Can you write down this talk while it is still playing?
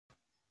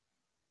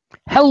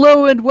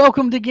Hello and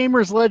welcome to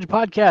Gamersledge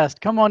Podcast.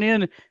 Come on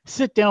in,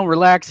 sit down,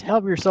 relax,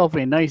 have yourself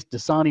a nice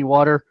Dasani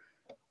water,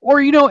 or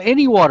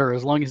any water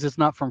as long as it's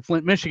not from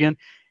Flint, Michigan.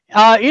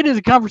 It is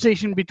a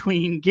conversation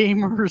between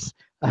gamers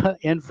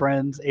and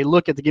friends, a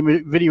look at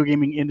the video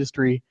gaming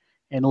industry,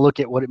 and a look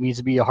at what it means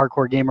to be a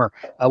hardcore gamer.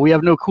 We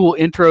have no cool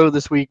intro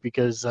this week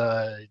because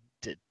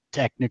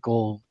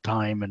technical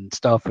time and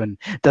stuff, and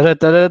da da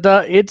da da da.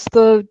 It's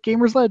the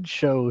Gamersledge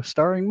show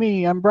starring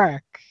me. I'm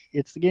Brack.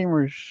 It's the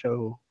Gamers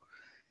show.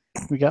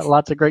 We got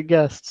lots of great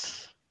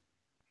guests.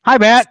 Hi,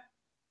 Matt.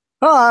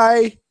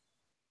 Hi.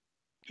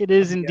 It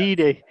is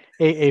indeed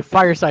a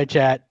fireside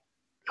chat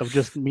of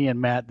just me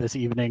and Matt this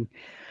evening.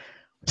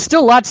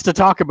 Still lots to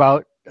talk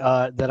about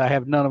that I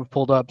have none of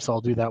pulled up, so I'll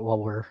do that while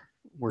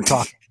we're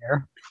talking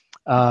here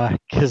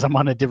because I'm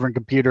on a different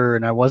computer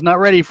and I was not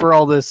ready for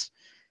all this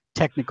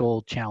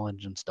technical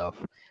challenge and stuff.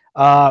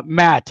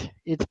 Matt,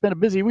 it's been a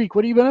busy week.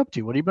 What have you been up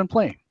to? What have you been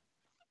playing?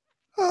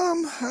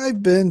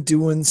 I've been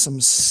doing some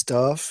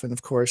stuff, and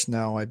of course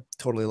now I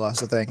totally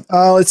lost the thing.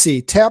 Let's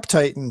see, Tap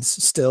Titans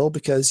still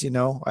because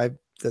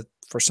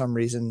for some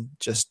reason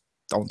just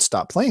don't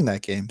stop playing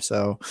that game.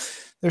 So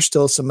there's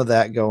still some of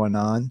that going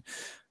on.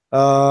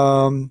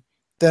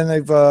 Then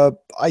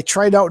I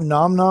tried out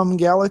Nom Nom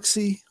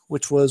Galaxy,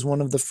 which was one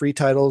of the free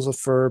titles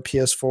for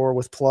PS4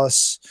 with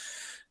Plus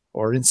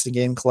or Instant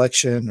Game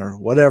Collection or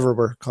whatever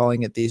we're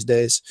calling it these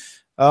days.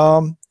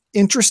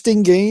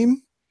 Interesting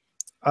game.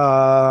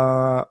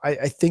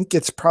 I think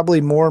it's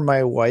probably more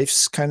my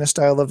wife's kind of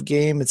style of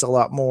game. It's a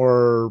lot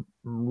more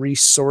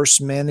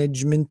resource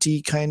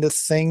management-y kind of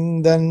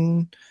thing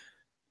than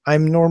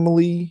I'm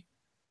normally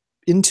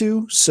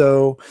into.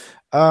 So,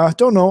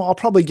 don't know. I'll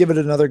probably give it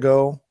another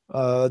go.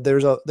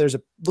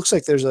 Looks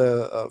like there's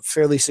a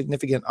fairly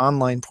significant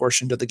online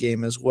portion to the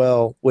game as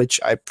well, which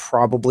I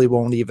probably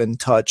won't even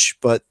touch,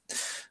 but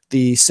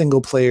the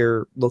single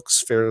player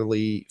looks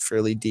fairly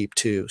deep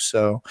too.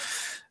 So,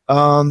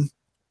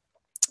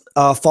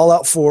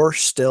 Fallout 4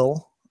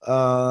 still,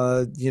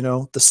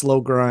 the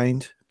slow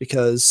grind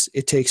because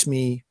it takes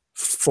me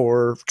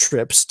 4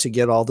 trips to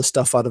get all the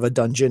stuff out of a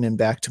dungeon and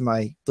back to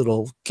my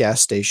little gas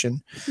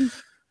station.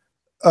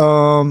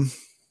 You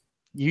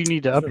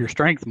need to up your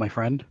strength, my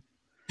friend.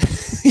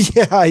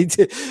 Yeah, I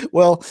did.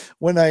 Well,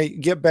 when I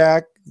get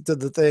back to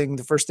the thing,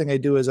 the first thing I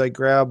do is I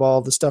grab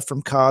all the stuff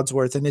from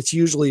Codsworth, and it's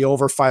usually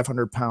over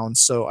 500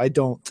 pounds. So I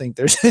don't think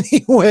there's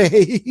any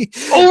way.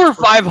 Over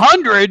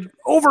 500?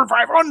 Over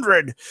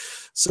 500.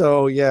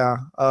 So yeah,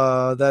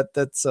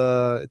 that's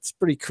it's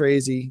pretty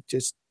crazy.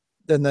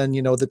 And then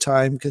the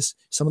time, because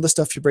some of the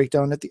stuff you break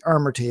down at the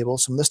armor table,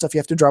 some of the stuff you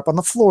have to drop on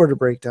the floor to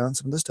break down,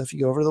 some of the stuff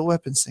you go over to the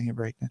weapons thing and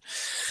break down.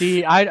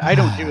 See, I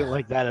don't do it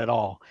like that at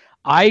all.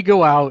 I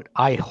go out,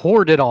 I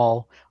hoard it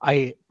all,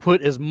 I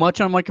put as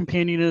much on my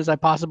companion as I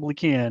possibly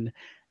can,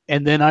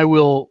 and then I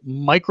will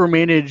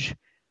micromanage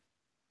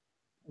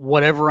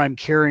whatever I'm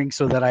carrying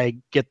so that I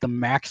get the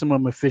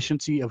maximum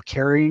efficiency of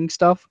carrying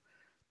stuff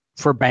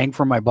for bang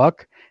for my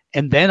buck.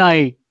 And then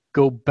I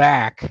go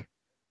back,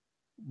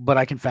 but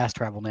I can fast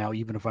travel now,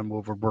 even if I'm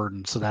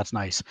overburdened, so that's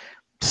nice.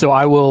 So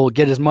I will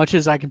get as much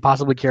as I can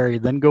possibly carry,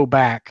 then go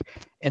back,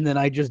 and then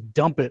I just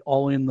dump it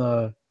all in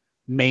the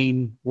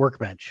main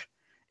workbench.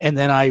 And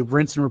then I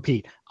rinse and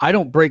repeat. I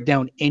don't break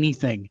down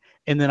anything.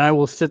 And then I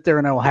will sit there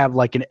and I will have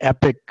like an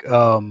epic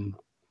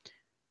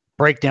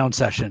breakdown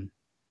session,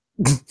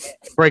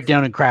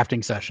 breakdown and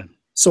crafting session.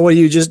 So what,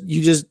 you put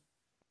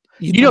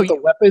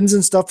the weapons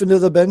and stuff into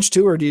the bench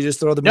too, or do you just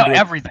throw them? No,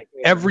 everything.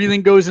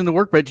 Everything goes in the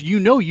workbench. You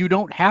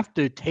don't have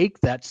to take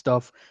that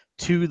stuff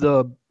to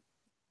the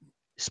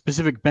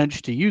specific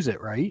bench to use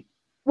it, right?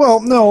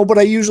 Well, no, but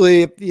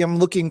I'm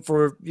looking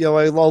for,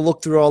 I'll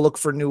look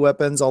for new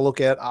weapons. I'll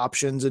look at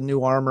options and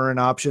new armor and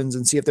options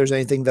and see if there's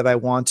anything that I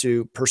want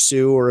to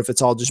pursue or if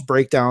it's all just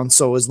breakdown.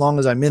 So as long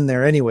as I'm in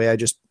there anyway, I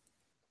just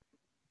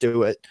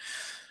do it.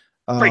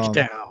 Break it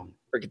down.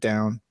 Break it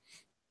down.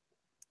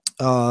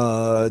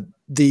 I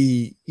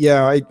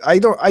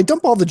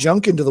dump all the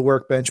junk into the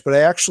workbench, but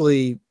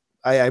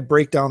I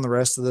break down the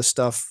rest of the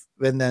stuff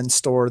and then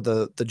store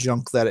the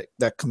junk that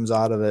comes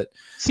out of it.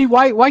 See,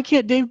 why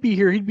can't Dave be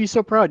here? He'd be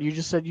so proud. You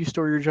just said you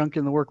store your junk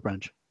in the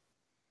workbench.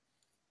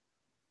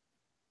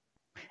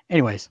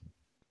 Anyways.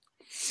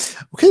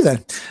 Okay,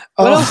 then.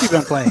 What else have you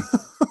been playing?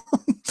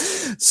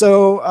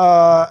 So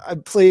I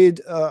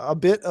played a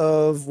bit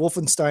of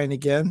Wolfenstein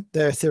again.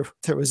 There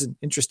was an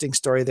interesting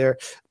story there.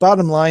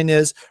 Bottom line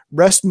is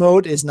rest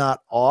mode is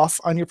not off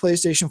on your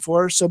PlayStation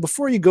 4. So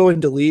before you go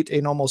and delete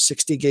an almost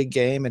 60 gig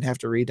game and have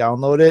to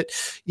re-download it,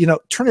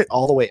 turn it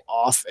all the way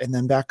off and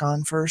then back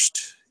on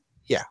first.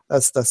 Yeah,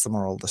 that's the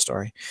moral of the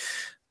story.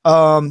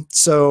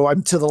 So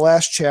I'm to the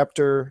last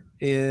chapter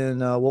in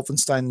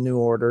Wolfenstein: The New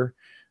Order.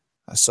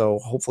 So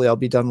hopefully I'll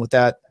be done with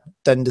that,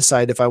 then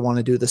decide if I want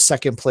to do the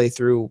second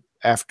playthrough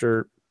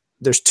after.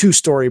 There's 2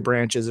 story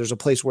branches. There's a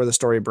place where the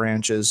story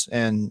branches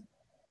and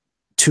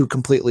 2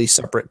 completely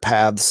separate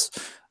paths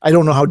I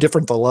don't know how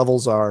different the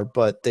levels are,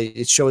 but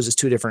it shows us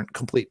two different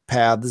complete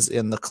paths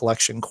in the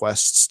collection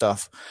quest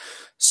stuff.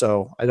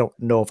 So I don't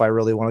know if I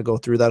really want to go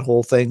through that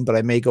whole thing, but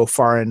I may go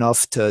far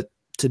enough to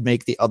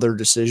make the other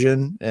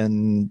decision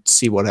and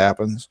see what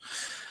happens.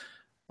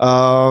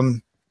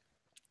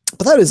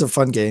 But that is a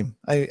fun game.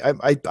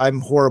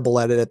 I'm horrible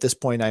at it at this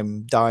point.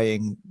 I'm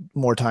dying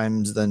more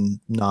times than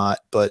not,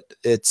 but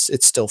it's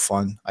still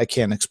fun. I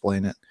can't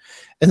explain it.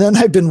 And then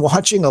I've been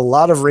watching a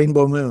lot of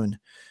Rainbow Moon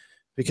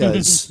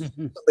because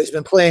somebody's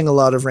been playing a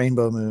lot of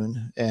Rainbow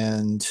Moon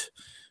and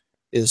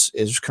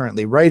is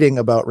currently writing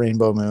about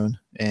Rainbow Moon.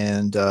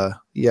 And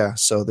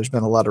so there's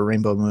been a lot of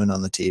Rainbow Moon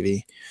on the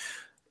TV.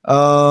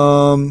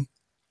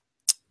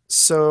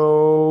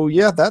 So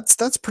yeah,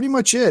 that's pretty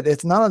much it.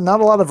 It's not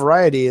a lot of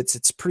variety.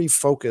 It's pretty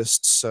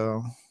focused.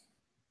 So,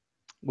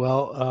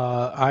 well,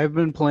 I've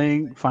been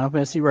playing Final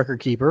Fantasy Record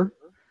Keeper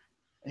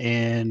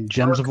and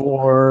Gems of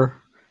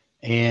War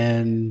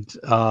and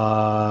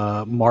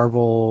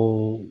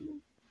Marvel.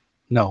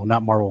 No,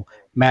 not Marvel.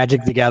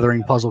 Magic: The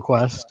Gathering Puzzle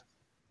Quest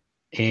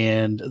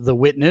and The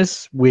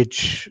Witness,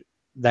 which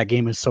that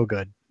game is so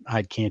good.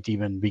 I can't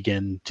even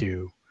begin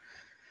to.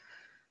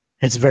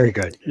 It's very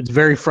good. It's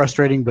very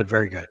frustrating, but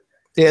very good.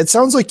 Yeah, it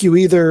sounds like you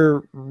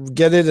either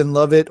get it and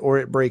love it or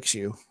it breaks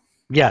you.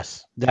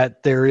 Yes,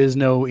 that there is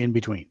no in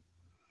between.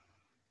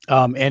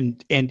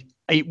 And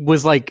it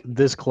was like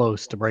this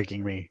close to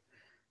breaking me,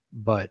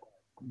 but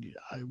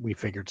we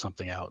figured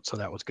something out, so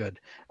that was good.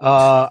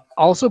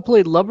 Also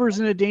played Lovers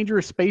in a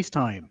Dangerous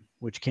Space-Time,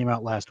 which came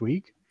out last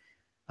week.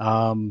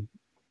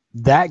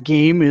 That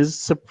game is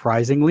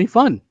surprisingly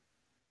fun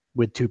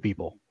with two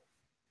people.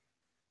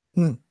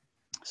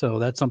 So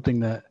that's something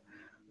that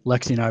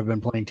Lexi and I have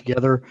been playing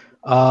together.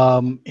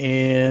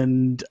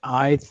 And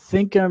I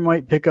think I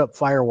might pick up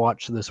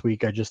Firewatch this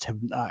week. I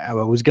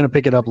was going to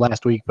pick it up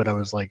last week, but I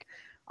was like,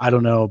 I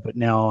don't know. But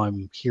now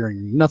I'm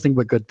hearing nothing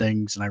but good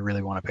things, and I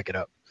really want to pick it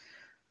up.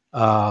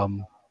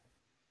 And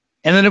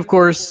then, of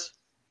course,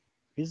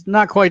 it's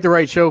not quite the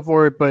right show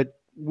for it, but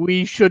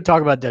we should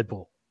talk about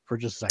Deadpool for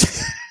just a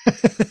second.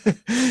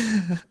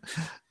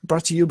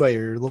 Brought to you by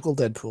your local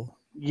Deadpool.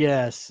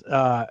 Yes,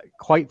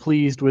 quite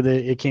pleased with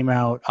it. It came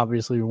out.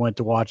 Obviously, we went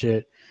to watch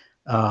it.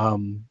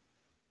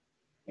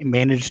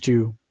 Managed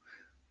to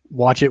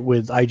watch it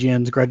with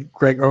IGN's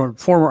Greg, or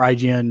former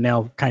IGN,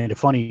 now kind of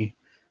funny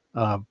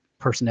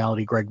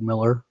personality, Greg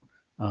Miller.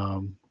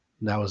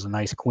 That was a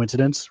nice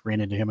coincidence.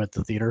 Ran into him at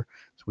the theater,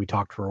 so we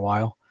talked for a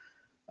while.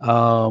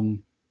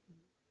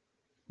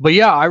 But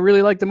yeah, I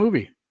really like the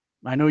movie.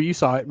 I know you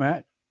saw it,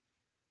 Matt,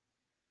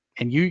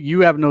 and you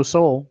have no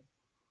soul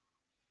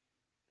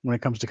when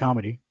it comes to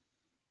comedy.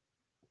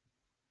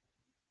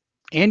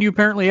 And you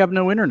apparently have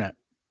no internet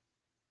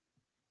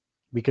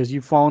because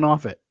you've fallen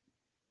off it.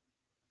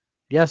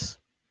 Yes,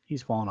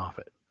 he's fallen off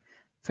it.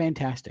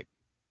 Fantastic.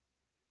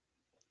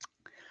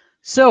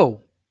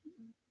 So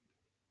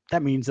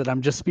that means that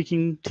I'm just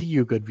speaking to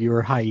you, good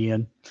viewer. Hi,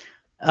 Ian.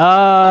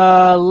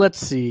 Let's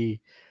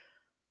see.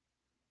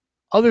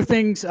 Other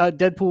things,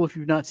 Deadpool, if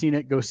you've not seen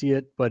it, go see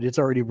it, but it's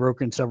already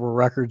broken several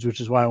records,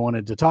 which is why I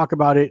wanted to talk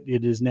about it.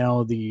 It is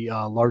now the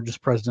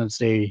largest President's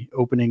Day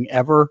opening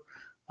ever,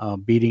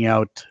 beating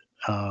out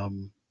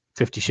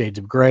 50 Shades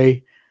of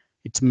Grey.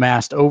 It's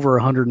amassed over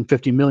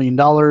 $150 million.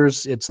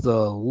 It's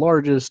the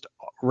largest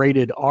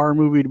rated R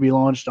movie to be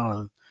launched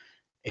on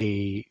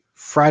a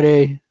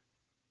Friday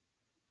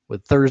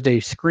with Thursday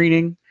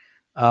screening.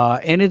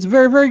 And it's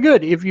very, very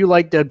good if you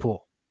like Deadpool.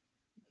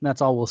 And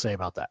that's all we'll say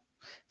about that.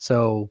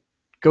 So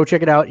go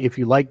check it out if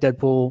you like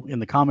Deadpool in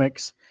the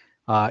comics.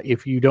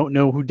 If you don't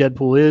know who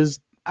Deadpool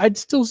is, I'd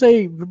still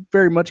say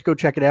very much go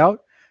check it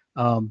out.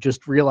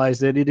 Just realize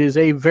that it is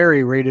a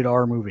very rated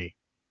R movie.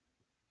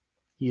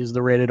 He is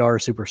the rated R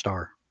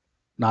superstar,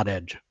 not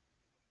Edge.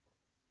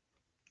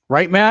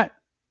 Right, Matt?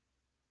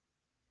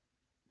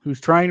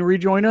 Who's trying to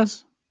rejoin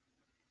us,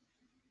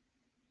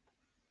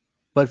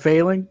 but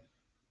failing?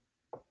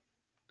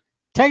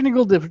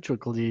 Technical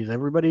difficulties,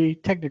 everybody.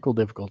 Technical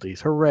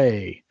difficulties.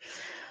 Hooray.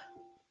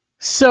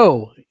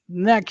 So,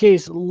 in that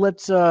case,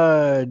 let's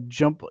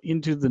jump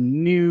into the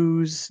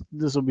news.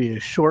 This will be a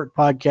short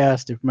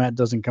podcast if Matt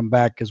doesn't come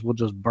back because we'll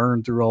just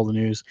burn through all the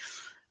news.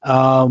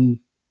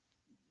 One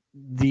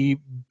of the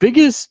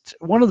biggest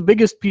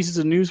pieces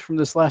of news from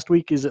this last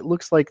week is it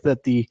looks like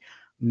that the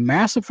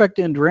Mass Effect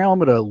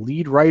Andromeda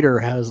lead writer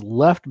has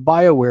left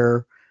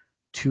BioWare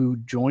to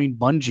join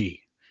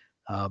Bungie.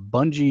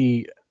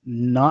 Bungie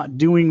not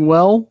doing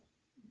well.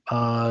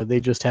 They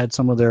just had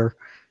some of their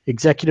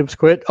executives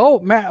quit. Oh,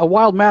 Matt, a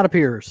wild Matt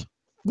appears.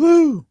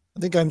 Woo! I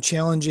think I'm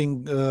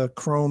challenging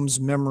Chrome's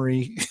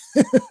memory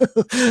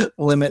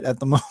limit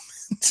at the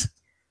moment.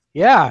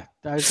 Yeah,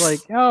 I was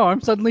like, oh,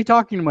 I'm suddenly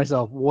talking to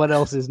myself. What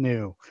else is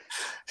new?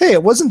 Hey,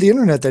 it wasn't the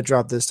internet that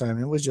dropped this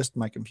time. It was just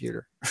my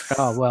computer.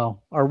 Oh,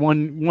 well, our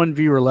one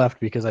viewer left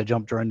because I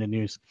jumped right into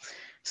news.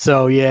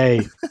 So,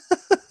 yay.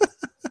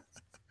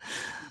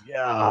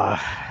 Yeah.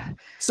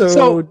 So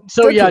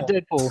yeah,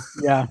 Deadpool.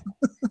 Yeah.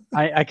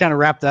 I kind of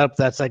wrapped up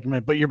that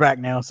segment, but you're back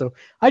now. So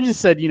I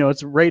just said,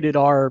 it's rated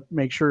R.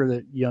 Make sure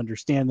that you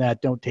understand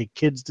that. Don't take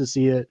kids to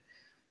see it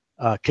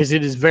because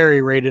it is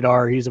very rated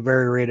R. He's a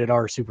very rated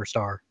R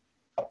superstar.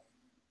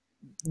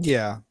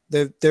 Yeah,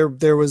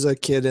 there was a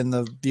kid in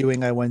the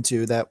viewing I went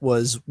to that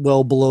was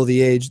well below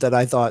the age that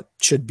I thought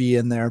should be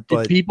in there.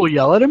 But did people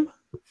yell at him?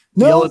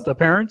 No, yell at the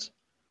parents?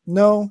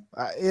 No,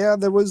 yeah,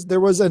 there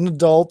was an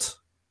adult,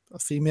 a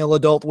female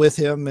adult with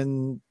him,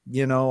 and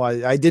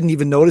I didn't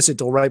even notice it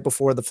till right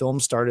before the film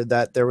started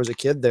that there was a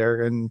kid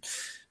there, and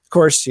of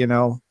course,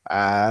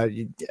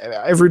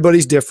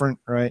 everybody's different,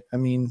 right? I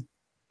mean,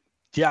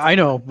 yeah, I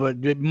know, but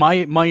my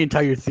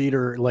entire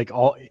theater,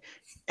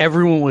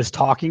 everyone was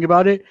talking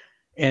about it,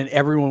 and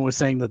everyone was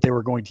saying that they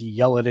were going to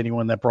yell at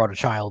anyone that brought a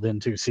child in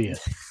to see it.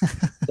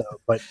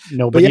 But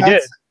nobody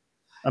did.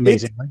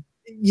 Amazingly.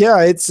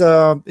 Yeah, it's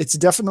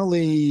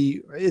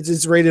definitely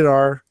it's rated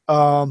R.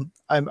 I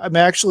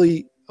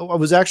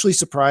was actually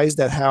surprised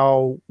at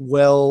how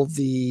well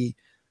the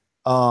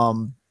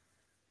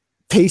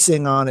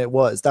pacing on it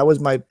was. That was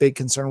my big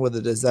concern with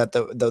it, is that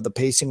the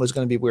pacing was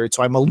going to be weird.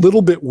 So I'm a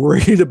little bit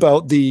worried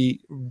about the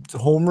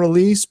home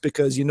release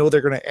because they're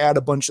going to add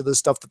a bunch of the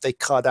stuff that they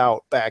cut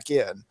out back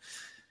in,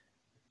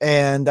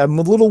 and I'm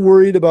a little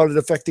worried about it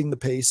affecting the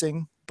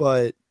pacing.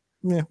 But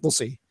we'll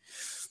see.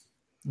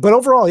 But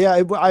overall,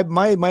 yeah,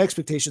 my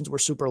expectations were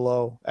super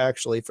low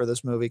actually for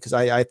this movie because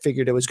I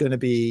figured it was going to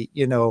be,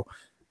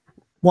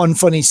 one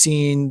funny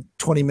scene,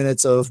 20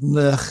 minutes of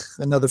meh,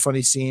 another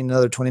funny scene,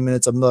 another 20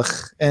 minutes of meh,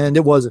 and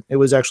it wasn't. It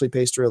was actually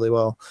paced really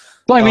well.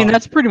 Well, I mean,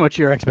 that's pretty much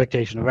your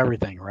expectation of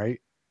everything,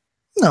 right?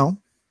 No.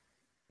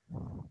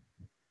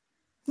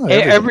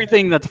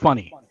 Everything that's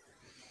funny.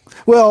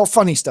 Well,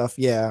 funny stuff,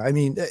 yeah. I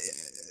mean,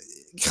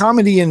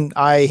 comedy and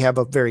I have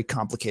a very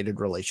complicated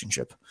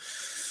relationship.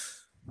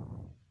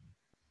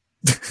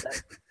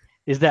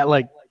 Is that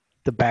like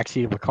the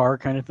backseat of a car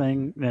kind of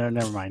thing? No,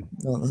 never mind.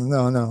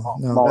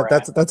 No.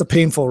 That's a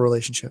painful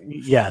relationship.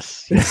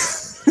 Yes.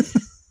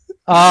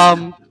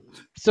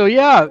 So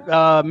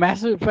yeah,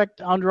 Mass Effect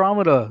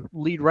Andromeda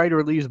lead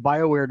writer leaves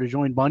BioWare to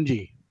join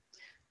Bungie.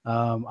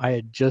 I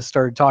had just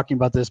started talking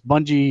about this.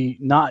 Bungie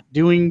not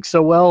doing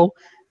so well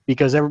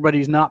because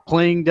everybody's not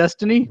playing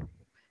Destiny.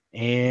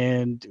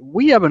 And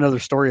we have another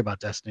story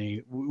about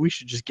Destiny. We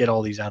should just get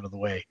all these out of the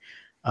way.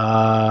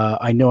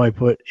 I know I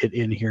put it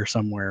in here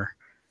somewhere.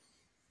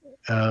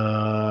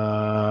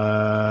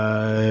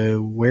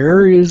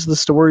 Where is the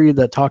story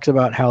that talks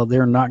about how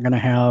they're going to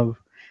have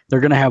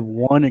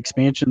one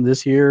expansion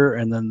this year,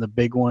 and then the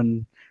big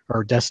one,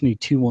 or Destiny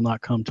 2, will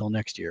not come till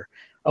next year?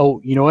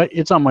 Oh, you know what?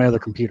 It's on my other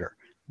computer.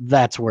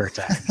 That's where it's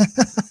at.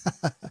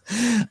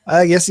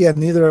 I guess, yeah,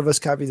 neither of us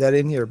copied that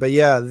in here, but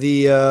yeah,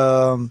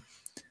 they're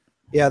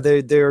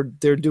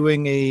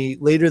doing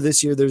later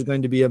this year. There's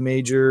going to be a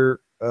major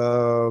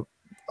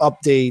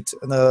update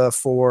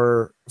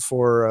for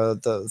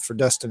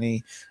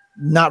Destiny.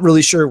 Not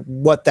really sure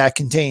what that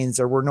contains.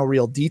 There were no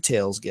real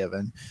details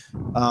given,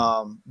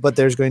 but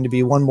there's going to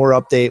be one more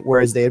update,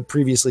 whereas they had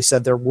previously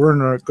said there were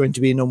not going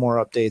to be no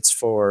more updates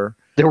for.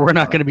 There were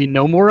not going to be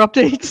no more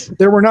updates?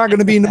 There were not going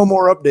to be no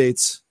more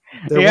updates.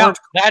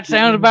 That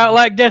sounds about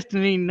like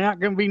Destiny. Not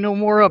going to be no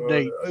more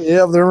updates.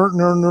 Yeah, there weren't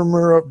no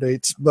more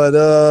updates, but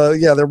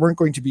there weren't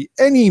going to be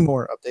any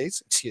more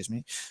updates. Excuse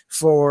me,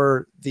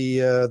 for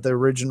the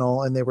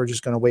original, and they were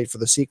just going to wait for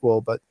the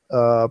sequel. But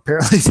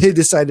apparently, they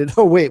decided,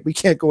 oh wait, we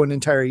can't go an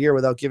entire year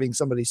without giving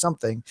somebody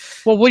something.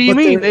 Well, what do you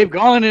mean? They've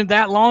gone in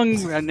that long?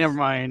 Never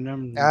mind.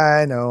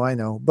 I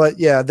know, but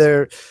yeah,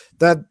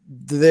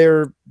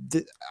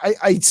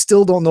 I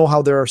still don't know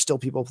how there are still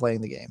people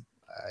playing the game.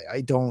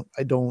 I don't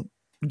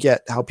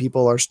get how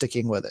people are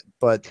sticking with it,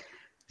 but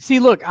see,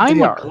 look,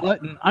 I'm a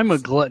glutton. I'm a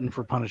glutton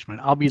for punishment.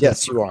 I'll be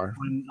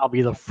I'll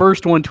be the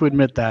first one to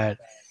admit that.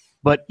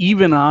 But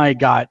even I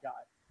got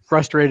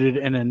frustrated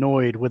and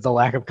annoyed with the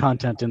lack of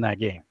content in that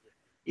game.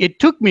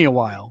 It took me a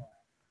while,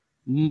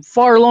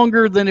 far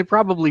longer than it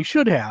probably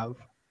should have.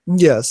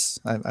 Yes,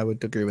 I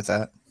would agree with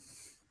that.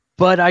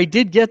 But I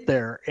did get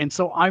there, and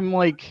so I'm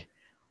like,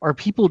 are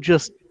people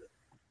just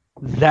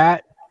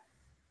that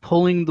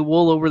pulling the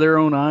wool over their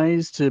own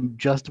eyes to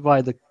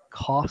justify the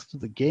cost of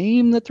the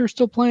game that they're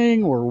still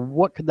playing, or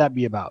what could that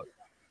be about?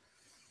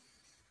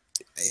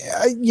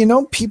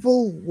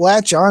 People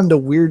latch on to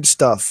weird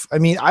stuff. I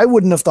mean, I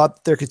wouldn't have thought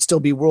that there could still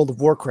be World of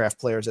Warcraft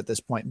players at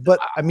this point, but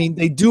I mean,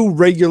 they do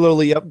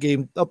regularly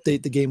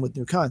update the game with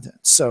new content.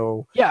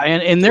 So yeah,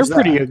 and they're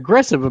pretty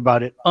aggressive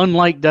about it,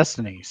 unlike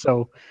Destiny.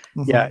 So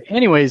yeah.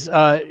 Anyways,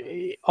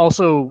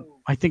 also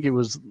I think it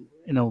was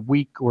in a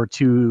week or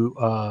two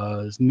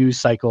news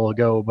cycle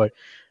ago, but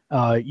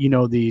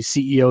the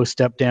CEO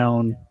stepped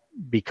down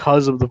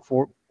because of the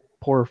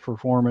poor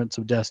performance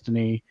of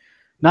Destiny.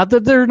 Not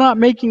that they're not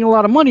making a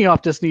lot of money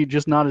off Destiny,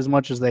 just not as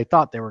much as they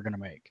thought they were going to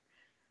make.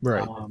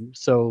 Right.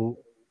 So,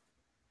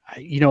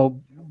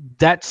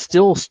 that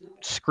still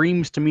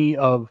screams to me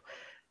of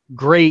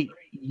great.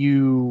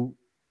 You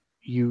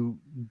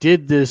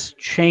did this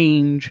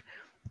change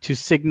to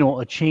signal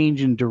a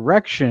change in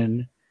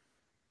direction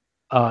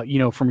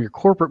from your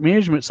corporate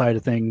management side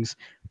of things.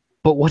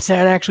 But what's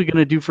that actually going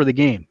to do for the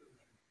game?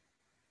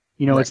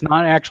 Right. It's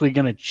not actually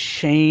going to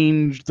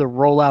change the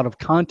rollout of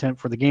content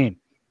for the game.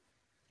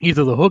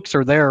 Either the hooks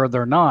are there or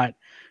they're not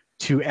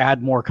to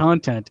add more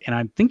content. And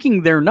I'm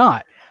thinking they're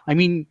not. I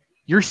mean,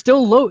 you're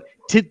still low.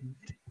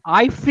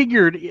 I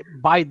figured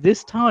by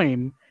this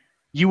time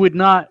you would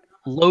not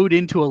load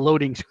into a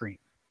loading screen,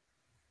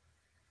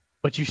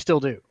 but you still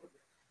do.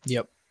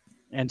 Yep.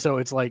 And so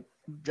it's like,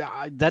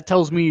 that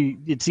tells me,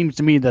 it seems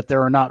to me that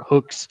there are not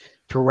hooks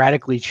to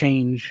radically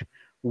change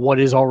what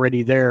is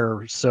already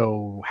there.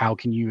 So how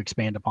can you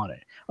expand upon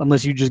it?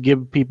 Unless you just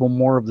give people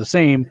more of the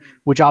same,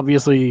 which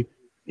obviously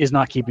is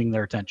not keeping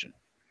their attention.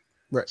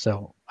 Right.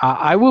 So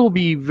I will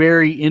be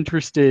very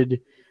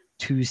interested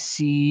to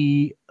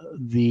see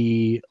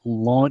the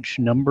launch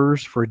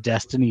numbers for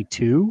Destiny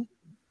 2,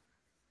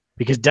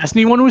 because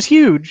Destiny 1 was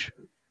huge,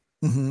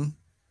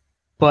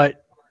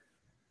 but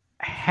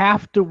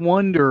have to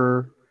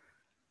wonder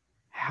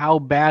how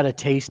bad a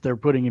taste they're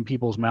putting in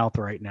people's mouth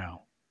right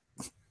now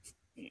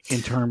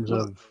in terms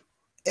of.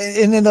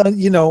 And then, a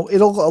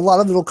lot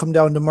of it will come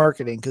down to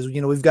marketing, because,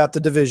 we've got the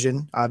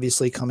Division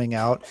obviously coming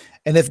out.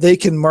 And if they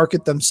can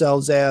market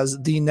themselves as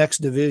the next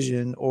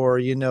Division, or,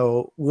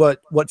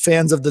 what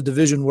fans of the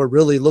Division were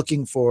really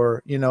looking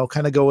for,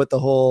 kind of go with the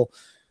whole.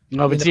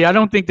 No, but see, I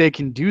don't think they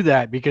can do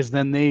that, because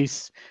then they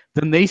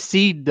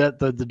see that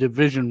the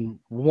Division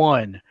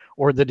won,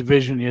 or the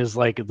Division is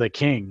like the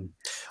king.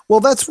 Well,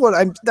 that's what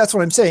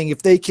I'm saying.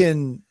 If they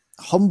can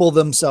humble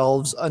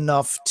themselves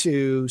enough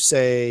to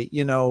say,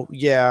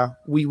 yeah,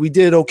 we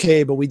did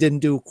okay, but we didn't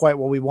do quite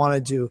what we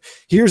wanted to.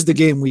 Here's the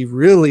game we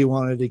really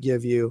wanted to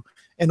give you.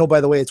 And oh,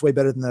 by the way, it's way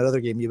better than that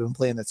other game you've been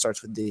playing that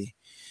starts with D.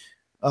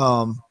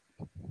 I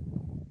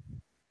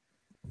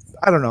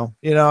don't know.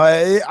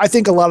 I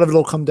think a lot of it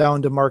will come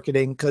down to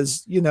marketing,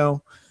 because,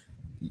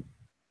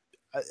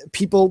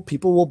 people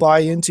will buy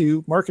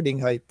into marketing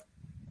hype.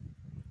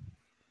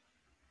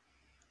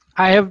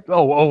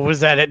 Was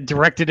that it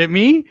directed at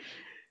me?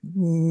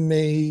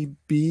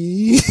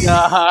 Maybe.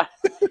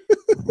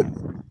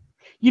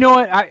 You know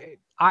what?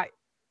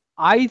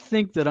 I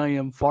think that I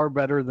am far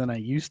better than I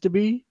used to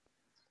be,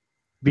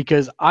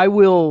 because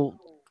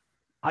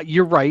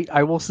you're right.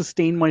 I will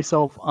sustain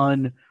myself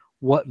on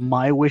what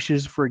my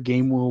wishes for a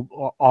game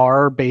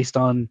are based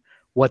on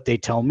what they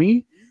tell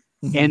me.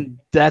 And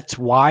that's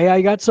why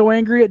I got so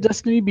angry at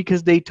Destiny,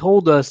 because they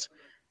told us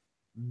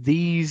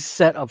these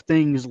set of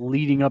things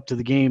leading up to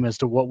the game as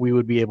to what we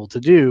would be able to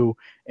do,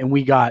 and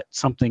we got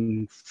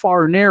something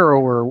far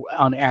narrower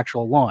on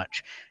actual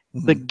launch.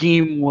 The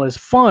game was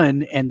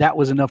fun, and that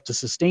was enough to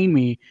sustain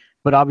me,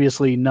 but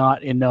obviously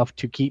not enough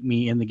to keep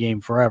me in the game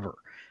forever.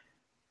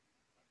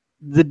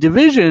 The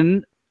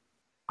Division,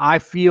 I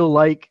feel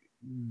like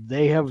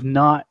they have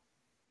not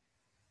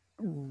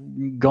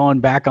gone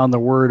back on the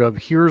word of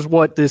here's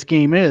what this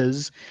game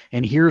is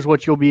and here's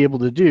what you'll be able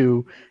to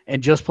do.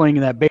 And just playing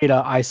in that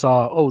beta, I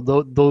saw,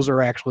 those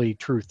are actually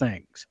true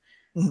things.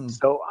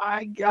 So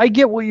I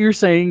get what you're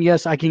saying.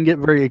 Yes, I can get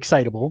very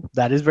excitable.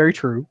 That is very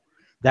true.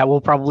 That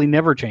will probably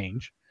never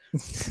change.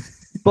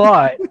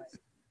 But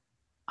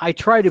I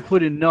try to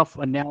put enough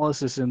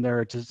analysis in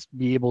there to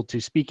be able to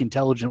speak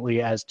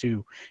intelligently as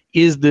to,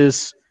 is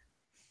this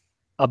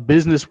a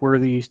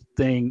business-worthy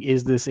thing?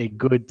 Is this a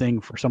good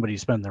thing for somebody to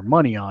spend their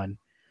money on?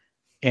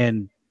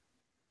 And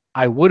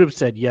I would have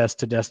said yes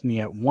to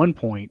Destiny at one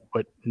point,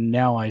 but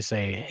now I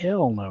say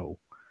hell no.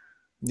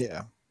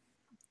 Yeah.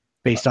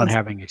 Based on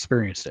having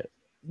experienced it.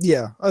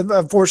 Yeah.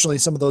 Unfortunately,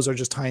 some of those are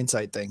just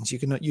hindsight things. You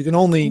can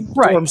only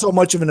form so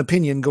much of an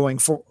opinion going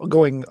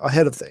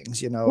ahead of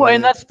things, Well,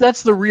 and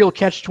that's the real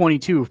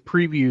catch-22 of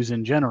previews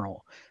in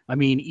general. I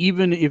mean,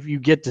 even if you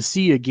get to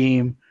see a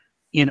game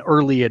in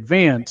early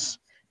advance,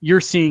 you're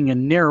seeing a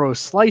narrow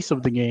slice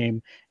of the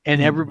game,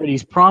 and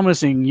everybody's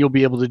promising you'll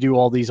be able to do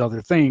all these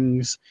other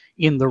things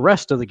in the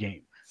rest of the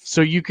game. So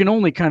you can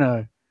only kind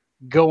of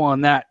go on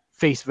that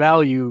face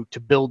value to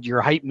build your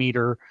hype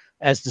meter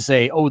as to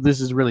say, oh, this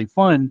is really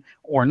fun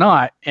or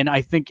not. And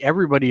I think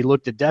everybody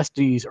looked at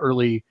Destiny's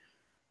early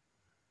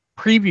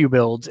preview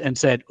builds and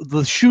said,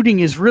 the shooting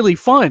is really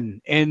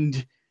fun.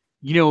 And,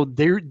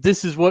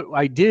 this is what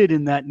I did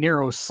in that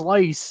narrow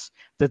slice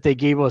that they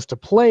gave us to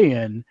play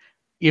in.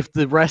 If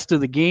the rest of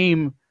the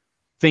game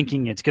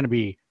thinking it's going to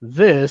be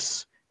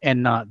this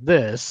and not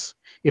this,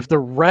 if the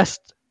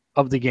rest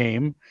of the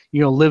game,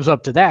 lives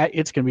up to that,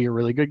 it's going to be a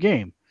really good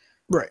game.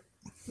 Right.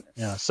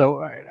 Yeah.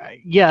 So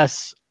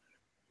yes,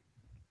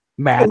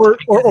 Matt.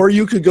 Or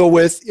you could go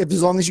with,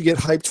 as long as you get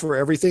hyped for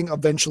everything,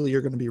 eventually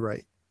you're going to be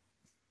right.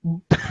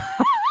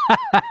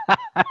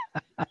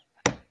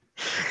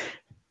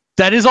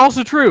 That is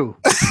also true.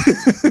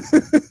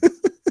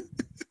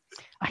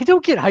 I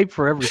don't get hyped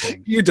for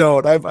everything. You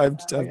don't.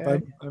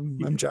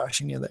 I'm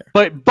joshing you there.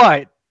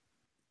 But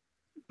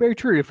very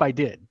true if I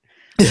did.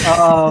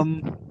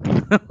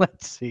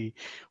 Let's see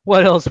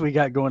what else we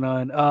got going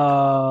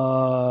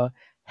on.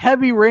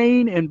 Heavy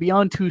Rain and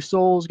Beyond Two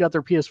Souls got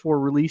their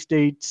PS4 release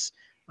dates,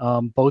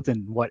 both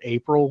in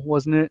April,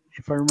 wasn't it?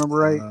 If I remember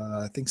right.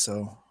 I think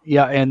so.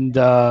 Yeah, and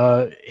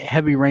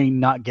Heavy Rain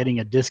not getting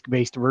a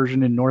disc-based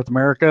version in North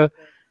America.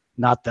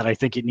 Not that I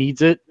think it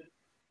needs it.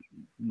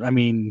 I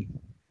mean,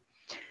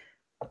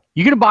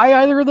 you gonna buy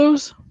either of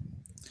those?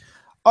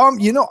 I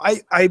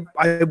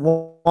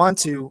want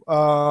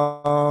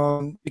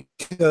to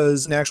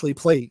because I actually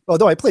play.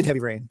 Although I played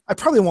Heavy Rain, I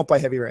probably won't buy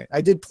Heavy Rain.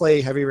 I did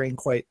play Heavy Rain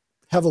quite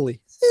heavily,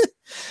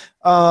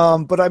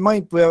 but I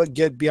might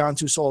get Beyond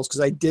Two Souls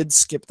because I did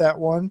skip that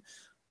one.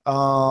 I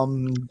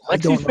don't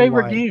Lexi's know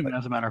favorite why, game, but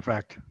as a matter of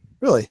fact.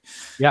 really.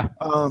 Yeah.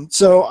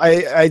 So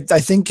I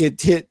think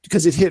it hit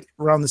because it hit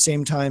around the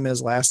same time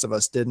as Last of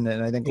Us, didn't it?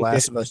 And I think It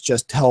Last did. of Us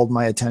just held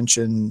my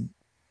attention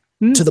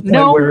to the point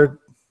No, where,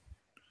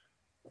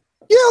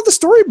 yeah, the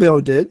story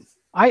mode did.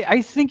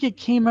 I think it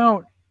came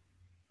out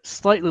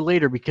slightly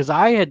later because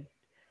I had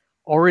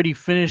already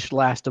finished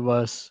Last of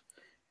Us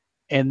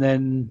and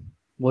then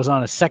was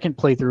on a second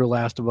playthrough of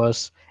Last of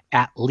Us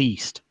at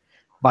least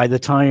by the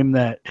time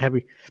that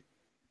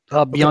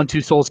Okay. Beyond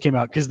Two Souls came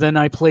out, because then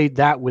I played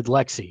that with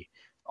Lexi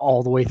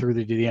all the way through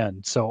to the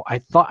end. So I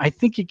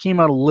think it came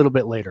out a little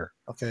bit later.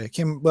 Okay.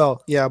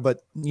 Well, yeah,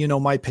 but you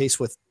know my pace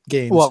with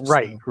games. Well,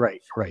 right.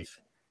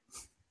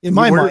 In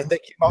my mind, they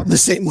came out in the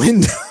same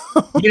window.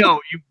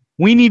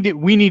 We need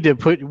to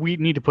put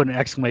an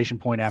exclamation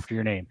point after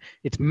your name.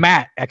 It's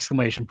Matt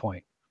exclamation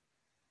point.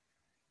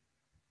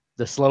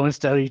 The slow and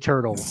steady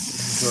turtle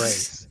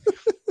grace.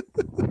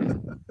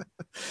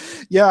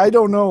 Yeah, I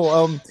don't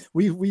know.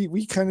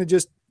 We kind of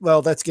just,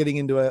 well, that's getting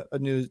into a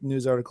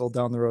news article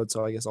down the road,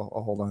 so I guess I'll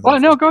hold on. Oh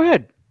no, go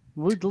ahead.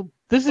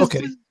 This is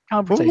okay.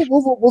 Conversation.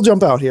 We'll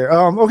jump out here.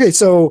 Okay,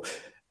 so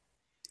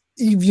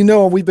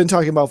we've been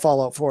talking about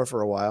Fallout 4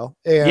 for a while,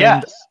 and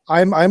yes.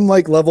 I'm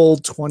like level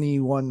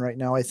 21 right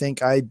now. I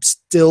think I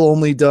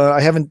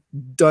haven't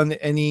done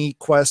any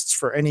quests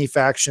for any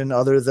faction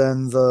other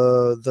than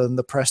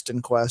the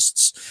Preston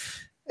quests.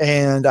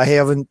 And I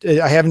haven't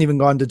even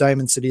gone to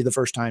Diamond City the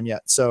first time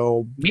yet.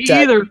 So me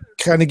either.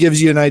 Kind of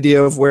gives you an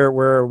idea of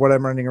what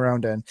I'm running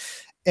around in.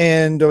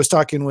 And I was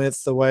talking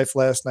with the wife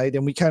last night,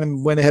 and we kind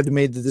of went ahead and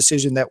made the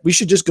decision that we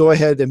should just go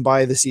ahead and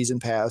buy the season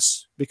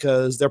pass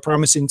because they're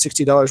promising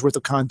 $60 worth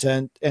of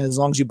content. And as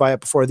long as you buy it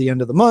before the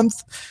end of the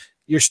month,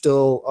 you're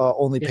still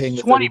only paying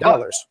the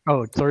 $30.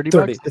 Oh,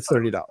 $30? It's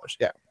 $30.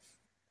 Yeah.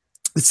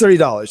 It's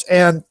 $30.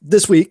 And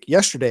this week,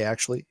 yesterday,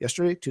 2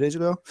 days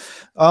ago,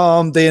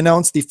 they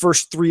announced the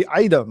first 3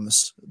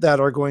 items that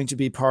are going to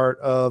be part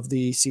of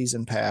the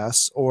season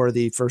pass, or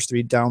the first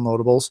 3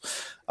 downloadables.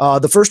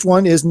 The first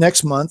one is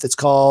next month. It's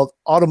called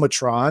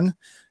Automatron.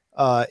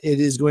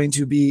 It is going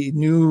to be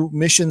new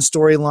mission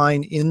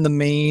storyline in the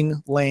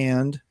main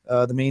land,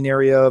 the main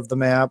area of the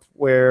map,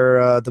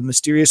 where the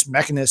mysterious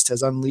Mechanist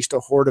has unleashed a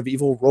horde of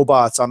evil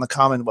robots on the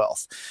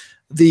Commonwealth.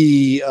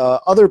 The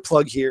other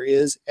plug here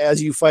is,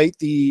 as you fight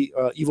the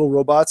evil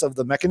robots of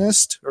the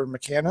Mechanist,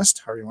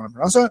 however you want to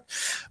pronounce that,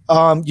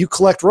 you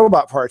collect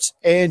robot parts,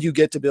 and you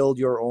get to build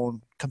your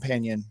own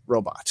companion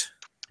robot.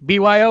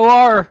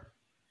 BYOR.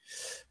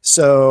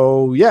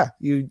 So, yeah,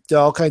 you do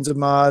all kinds of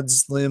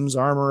mods, limbs,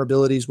 armor,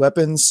 abilities,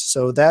 weapons.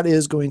 So that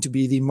is going to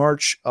be the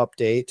March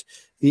update.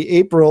 The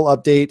April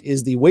update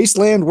is the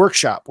Wasteland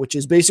Workshop, which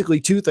is basically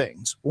 2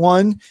 things.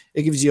 One,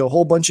 it gives you a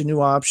whole bunch of new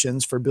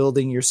options for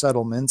building your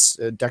settlements,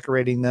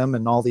 decorating them,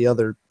 and all the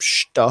other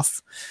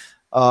stuff.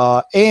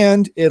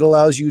 And it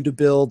allows you to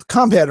build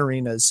combat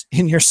arenas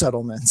in your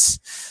settlements.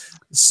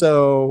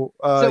 So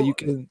you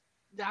can...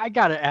 I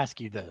got to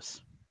ask you this.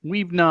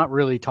 We've not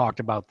really talked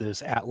about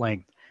this at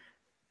length.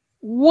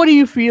 What do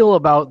you feel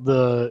about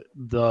the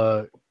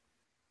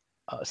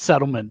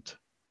settlement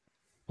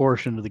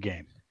portion of the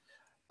game?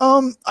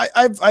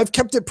 I've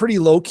kept it pretty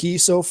low key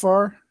so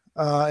far,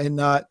 and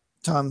not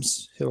Tom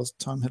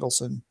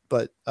Hiddleston,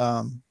 but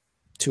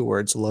 2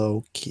 words,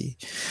 low key.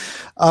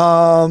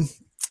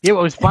 It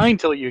was fine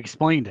till you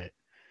explained it.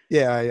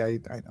 Yeah, I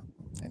know.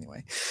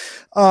 Anyway,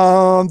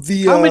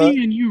 the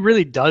comedy in you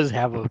really does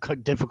have a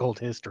difficult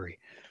history.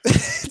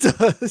 It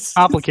does.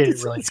 Complicated,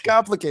 It's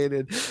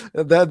complicated.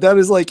 That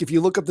is like, if you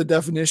look up the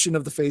definition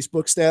of the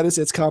Facebook status,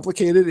 it's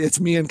complicated. It's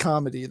me and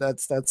comedy.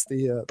 That's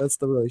the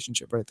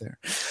relationship right there.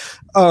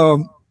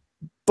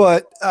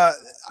 But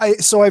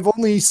I've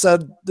only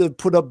said to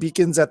put up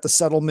beacons at the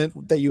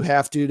settlement that you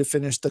have to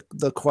finish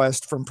the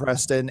quest from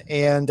Preston,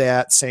 and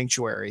at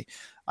Sanctuary.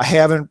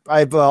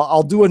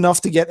 I'll do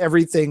enough to get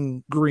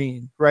everything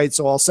green, right?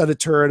 So I'll set a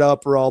turret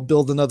up, or I'll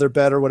build another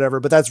bed or whatever,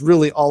 but that's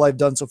really all I've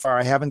done so far.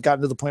 I haven't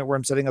gotten to the point where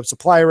I'm setting up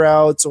supply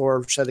routes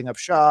or setting up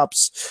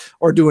shops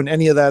or doing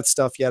any of that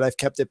stuff yet. I've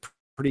kept it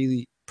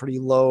pretty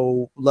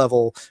low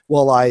level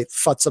while I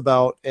futz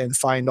about and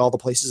find all the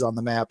places on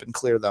the map and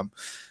clear them.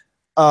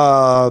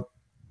 So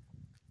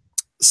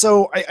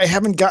I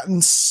haven't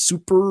gotten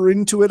super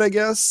into it, I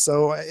guess.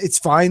 So it's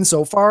fine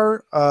so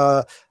far.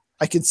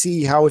 I can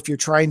see how, if you're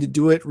trying to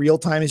do it real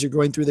time as you're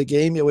going through the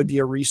game, it would be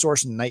a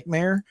resource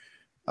nightmare.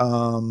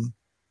 I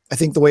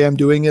think the way I'm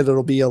doing it,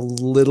 it'll be a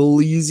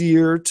little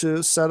easier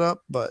to set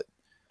up, but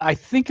I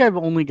think I've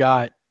only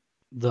got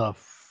the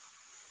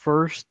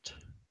first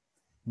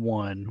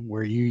one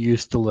where you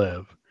used to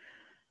live.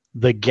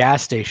 the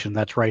gas station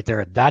that's right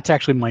there, that's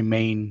actually my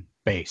main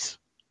base,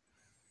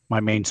 my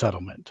main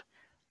settlement.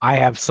 I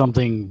have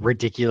something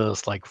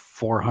ridiculous like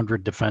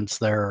 400 defense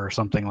there or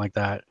something like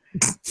that.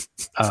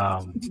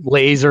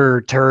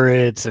 Laser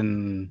turrets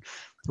and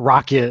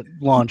rocket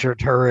launcher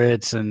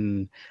turrets,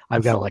 and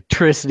I've got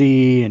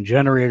electricity and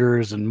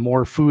generators and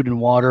more food and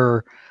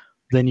water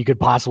than you could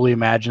possibly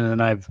imagine.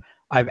 And I've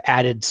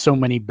added so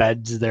many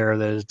beds there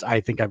that I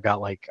think I've got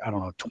like, I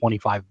don't know,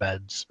 25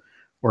 beds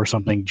or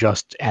something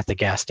just at the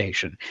gas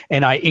station.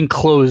 And I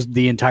enclosed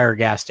the entire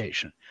gas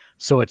station.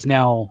 So it's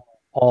now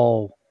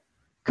all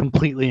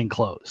completely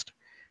enclosed.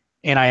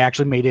 And I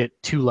actually made it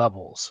 2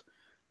 levels.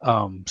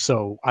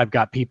 So I've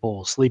got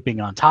people sleeping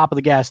on top of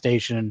the gas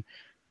station,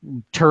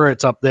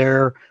 turrets up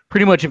there.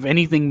 Pretty much if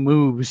anything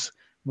moves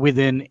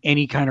within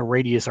any kind of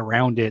radius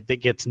around it,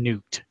 that gets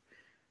nuked.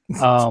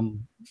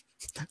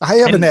 I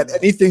haven't had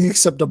anything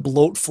except a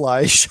bloat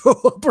fly show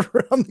up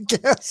around the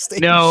gas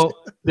station. No,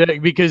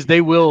 because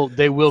they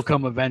will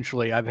come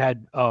eventually. I've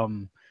had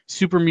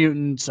super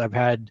mutants. I've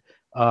had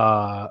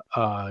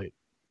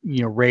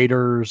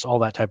raiders, all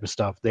that type of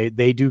stuff.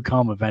 They do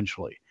come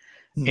eventually,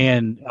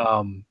 and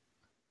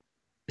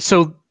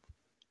so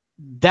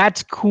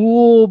that's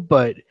cool.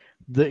 But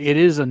it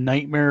is a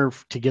nightmare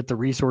to get the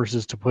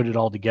resources to put it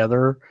all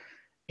together,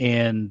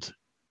 and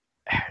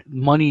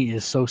money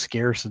is so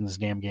scarce in this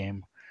damn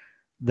game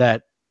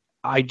that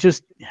I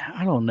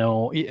don't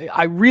know.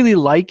 I really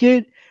like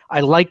it.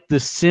 I like the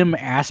sim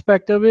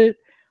aspect of it.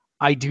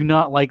 I do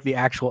not like the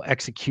actual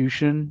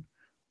execution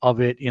of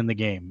it in the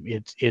game.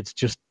 It's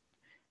just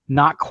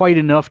not quite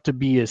enough to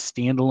be a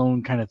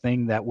standalone kind of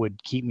thing that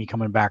would keep me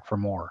coming back for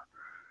more.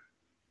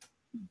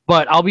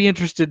 But I'll be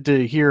interested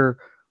to hear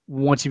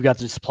once you've got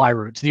the supply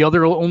routes. The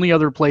only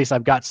other place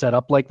I've got set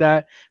up like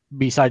that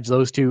besides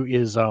those two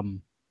is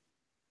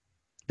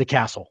the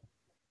castle,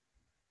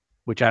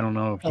 which I don't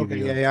know if you've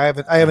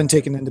I haven't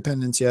taken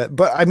Independence yet,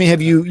 but I mean,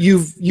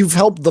 you've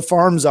helped the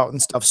farms out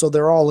and stuff, so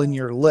they're all in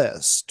your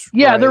list.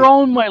 Yeah, right? They're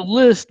all in my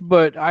list,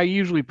 but I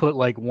usually put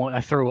like one.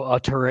 I throw a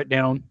turret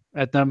down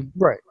at them.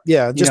 Right.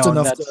 Yeah, just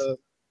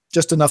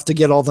enough to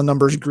get all the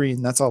numbers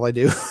green. That's all I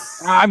do.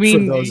 I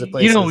mean,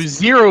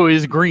 0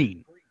 is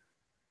green.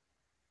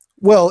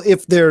 Well,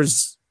 it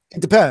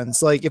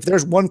depends. Like if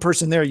there's one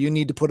person there, you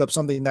need to put up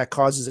something that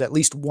causes at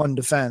least 1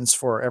 defense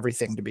for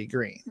everything to be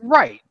green.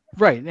 Right.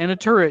 And a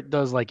turret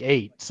does like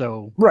 8.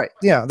 So right.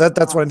 Yeah.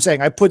 That's what I'm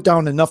saying. I put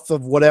down enough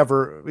of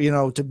whatever,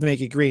 to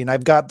make it green.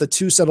 I've got the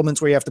 2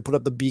 settlements where you have to put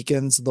up the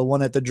beacons, the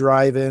one at the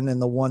drive-in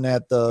and the one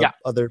at the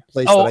other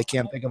place that I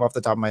can't think of off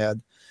the top of my head.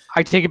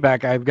 I take it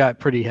back. I've got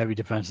pretty heavy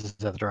defenses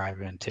at the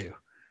drive-in too.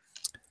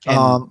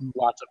 And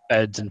lots of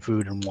beds and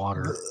food and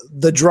water.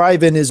 The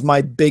drive-in is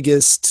my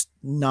biggest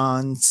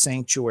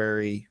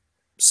non-sanctuary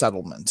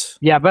settlement.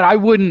 Yeah, but I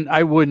wouldn't.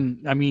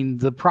 I mean,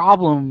 the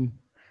problem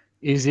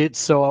is it's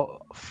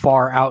so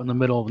far out in the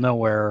middle of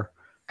nowhere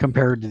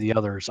compared to the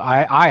others.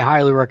 I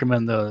highly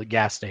recommend the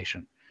gas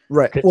station.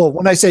 Right. Well,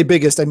 when I say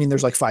biggest, I mean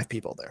there's like 5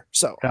 people there.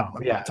 So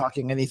I'm yeah. not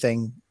talking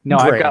anything. No,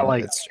 great.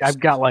 I've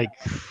got like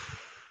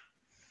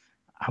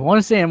I want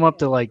to say I'm up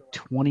to like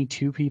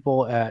 22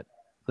 people at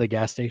the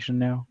gas station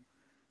now.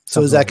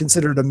 So is that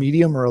considered a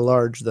medium or a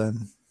large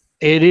then?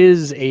 It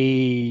is I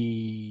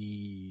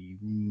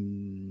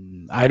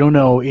don't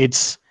know.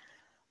 It's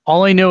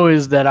all I know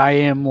is that I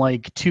am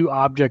like 2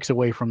 objects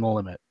away from the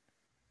limit.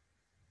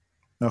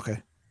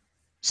 Okay.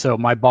 So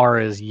my bar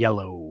is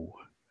yellow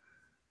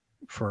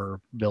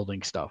for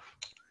building stuff,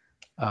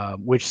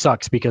 which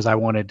sucks because I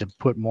wanted to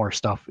put more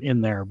stuff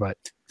in there, but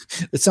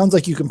it sounds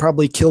like you can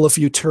probably kill a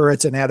few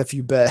turrets and add a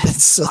few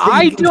beds. So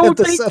I don't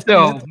think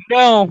so.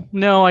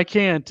 No, I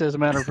can't. As a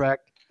matter of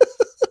fact,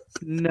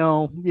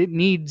 no, it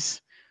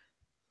needs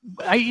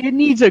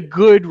a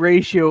good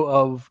ratio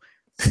of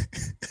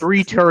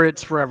 3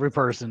 turrets for every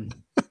person.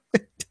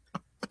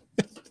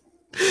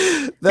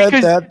 You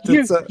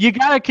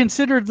got to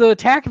consider the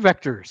attack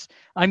vectors.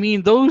 I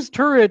mean, those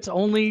turrets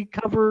only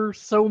cover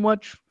so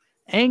much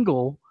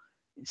angle,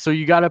 so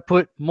you got to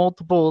put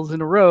multiples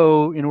in a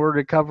row in order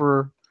to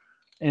cover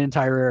an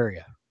entire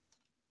area.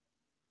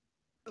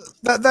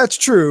 That's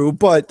true,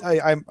 but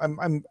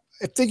I'm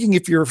thinking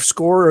if your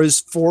score is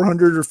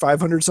 400 or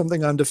 500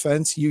 something on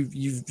defense,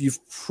 you've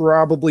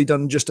probably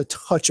done just a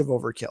touch of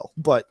overkill.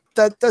 But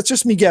that's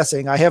just me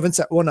guessing. I haven't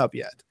set one up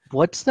yet.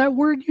 What's that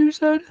word you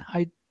said?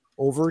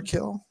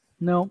 Overkill?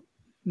 No,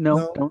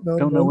 don't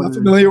know. Not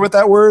familiar with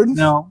that word?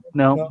 No.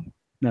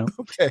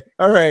 Okay.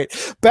 All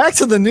right. Back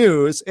to the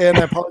news. And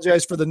I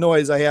apologize for the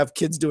noise. I have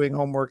kids doing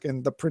homework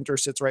and the printer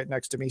sits right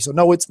next to me. So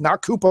no, it's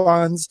not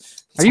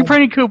coupons. Are you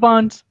printing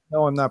coupons?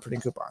 No, I'm not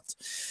printing coupons.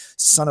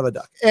 Son of a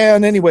duck.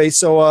 And anyway,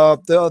 so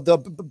the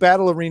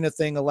battle arena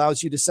thing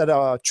allows you to set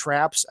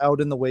traps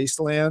out in the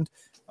wasteland.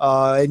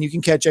 And you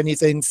can catch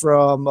anything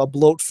from a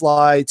bloat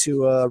fly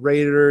to a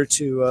raider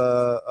to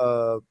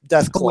a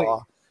death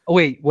claw.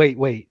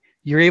 Wait.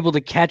 You're able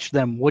to catch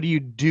them. What do you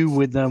do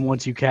with them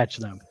once you catch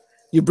them?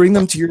 You bring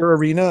them to your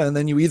arena, and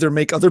then you either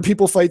make other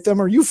people fight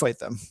them or you fight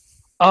them.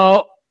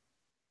 Oh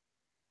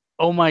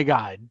my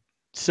God.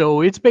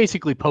 So it's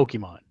basically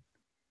Pokemon.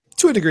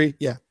 To a degree,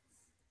 yeah.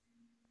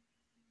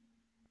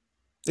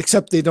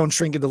 Except they don't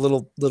shrink into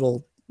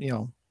little,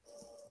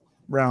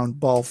 round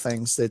ball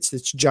things.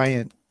 It's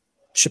giant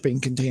shipping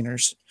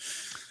containers.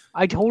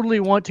 I totally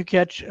want to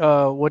catch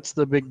what's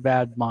the big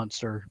bad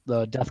monster?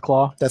 The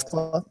Deathclaw?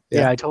 Deathclaw?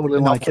 Yeah, Yeah. I totally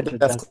And want also to catch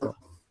the a Deathclaw.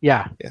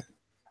 Yeah. Yeah.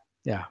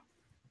 Yeah.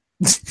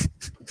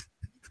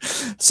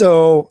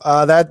 So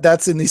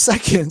that's in the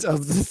second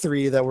of the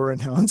three that were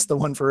announced, the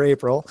one for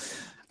April.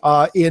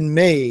 In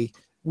May,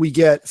 we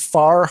get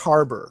Far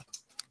Harbor.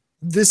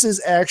 This is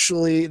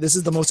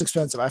the most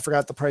expensive. I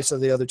forgot the price of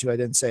the other two. I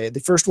didn't say. The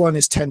first one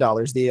is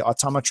 $10. The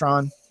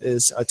Automatron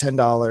is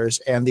 $10,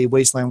 and the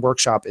Wasteland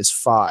Workshop is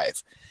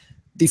 $5.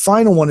 The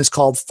final one is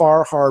called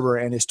Far Harbor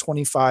and is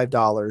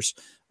 $25,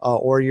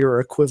 or your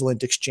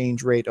equivalent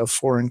exchange rate of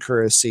foreign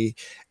currency.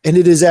 And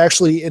it is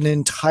actually an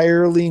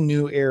entirely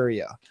new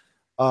area.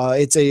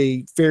 It's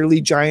a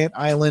fairly giant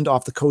island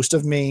off the coast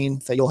of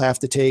Maine that you'll have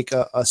to take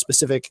a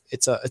specific.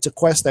 It's a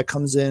quest that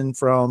comes in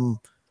from,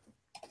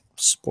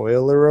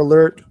 spoiler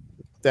alert,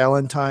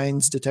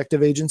 Valentine's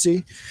Detective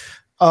Agency.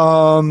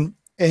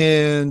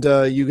 And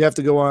you have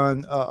to go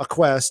on a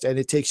quest, and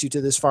it takes you to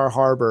this Far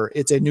Harbor.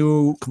 It's a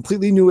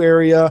completely new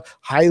area,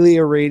 highly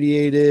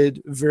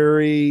irradiated,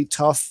 very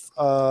tough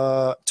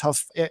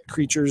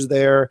creatures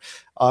there.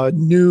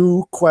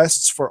 New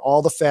quests for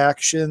all the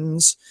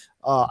factions.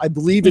 I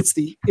believe it's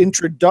the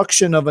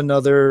introduction of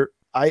another.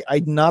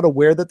 I'm not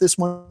aware that this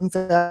one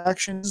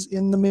faction is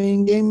in the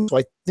main game, so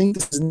I think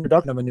this is an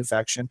introduction of a new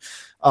faction.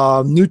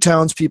 New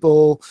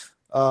townspeople.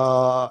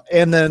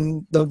 And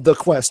then the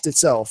quest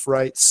itself,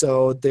 right?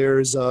 So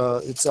there's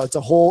it's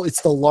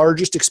the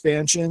largest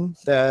expansion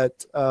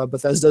that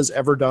Bethesda's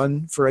ever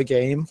done for a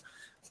game.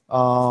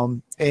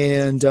 So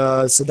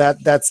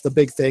that's the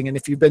big thing. And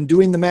if you've been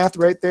doing the math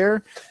right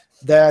there,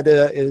 that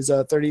is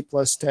 30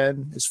 plus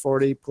 10 is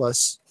 40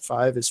 plus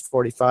 5 is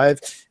 45.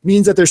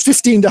 Means that there's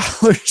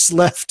 $15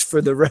 left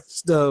for the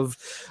rest of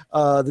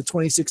the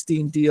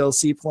 2016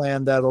 DLC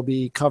plan that'll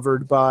be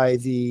covered by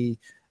the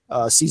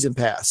season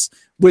pass,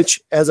 which,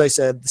 as I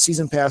said, the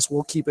season pass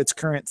will keep its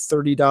current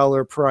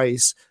 $30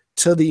 price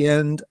to the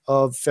end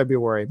of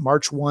February.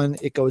 March 1,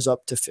 it goes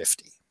up to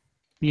 $50.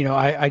 You know,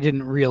 I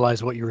didn't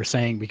realize what you were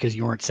saying because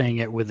you weren't saying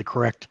it with the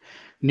correct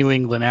New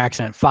England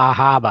accent.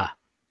 Fahaba.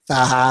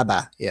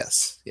 Fahaba.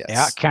 Yes.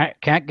 Yeah,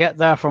 can't get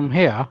there from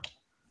here.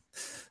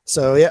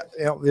 So yeah,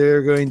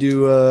 they're going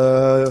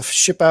to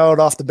ship out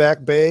off the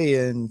back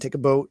bay and take a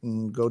boat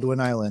and go to an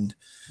island.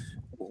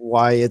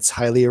 Why it's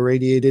highly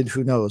irradiated,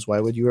 who knows? Why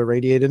would you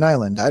irradiate an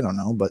island? I don't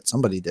know, but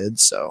somebody did.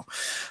 So,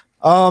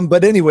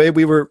 but anyway,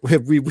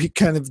 we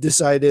kind of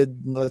decided,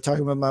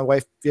 talking with my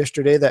wife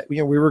yesterday, that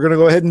we were going to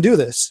go ahead and do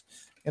this.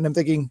 And I'm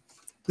thinking,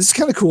 this is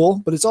kind of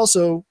cool, but it's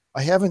also,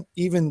 I haven't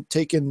even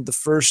taken the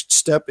first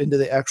step into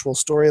the actual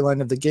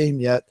storyline of the game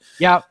yet.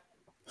 Yeah,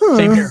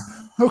 same here.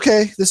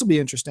 Okay, this will be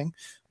interesting.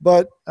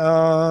 But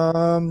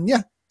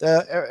yeah.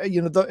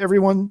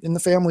 Everyone in the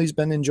family's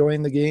been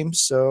enjoying the game,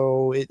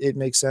 so it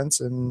makes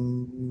sense.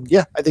 And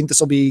yeah, I think this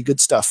will be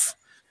good stuff.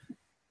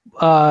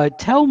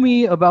 Tell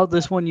me about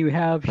this one you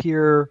have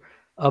here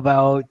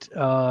about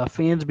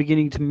fans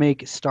beginning to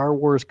make Star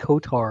Wars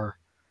KOTOR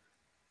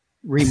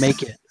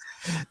remake it.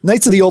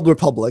 Knights of the Old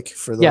Republic,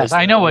 for those. Yes,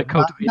 I know what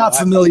KOTOR is. Not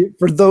familiar.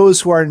 For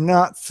those who are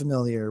not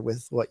familiar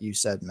with what you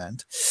said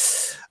meant,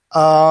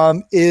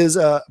 is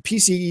a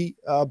PC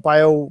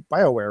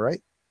BioWare,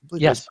 right?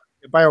 Yes.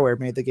 BioWare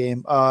made the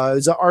game.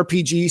 It's an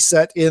RPG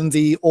set in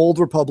the Old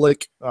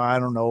Republic. I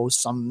don't know,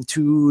 some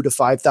 2,000 to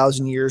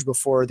 5,000 years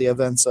before the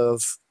events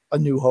of A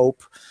New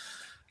Hope.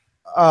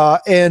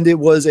 And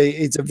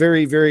it's a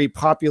very, very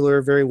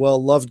popular, very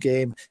well loved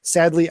game.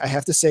 Sadly, I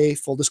have to say,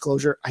 full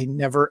disclosure, I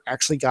never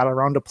actually got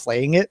around to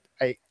playing it.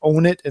 I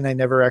own it, and I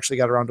never actually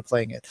got around to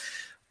playing it.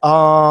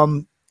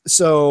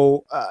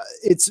 So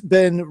it's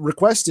been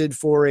requested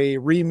for a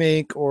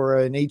remake or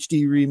an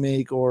HD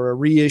remake or a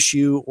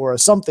reissue or a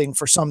something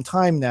for some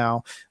time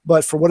now,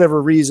 but for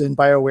whatever reason,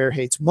 BioWare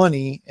hates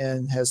money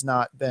and has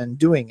not been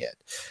doing it.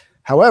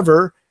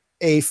 However,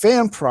 a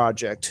fan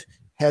project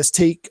has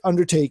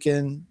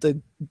undertaken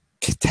the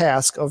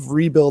task of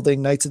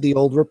rebuilding Knights of the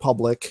Old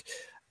Republic,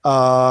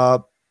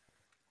 and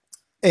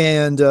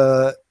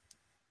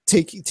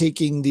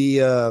taking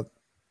the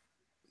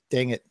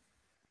dang it.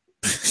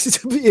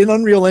 In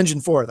Unreal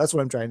Engine 4, that's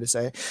what I'm trying to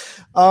say.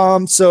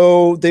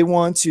 So they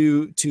want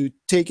to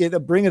take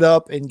it, bring it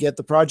up, and get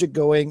the project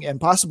going,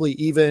 and possibly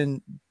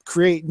even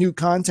create new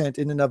content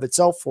in and of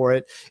itself for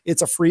it.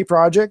 It's a free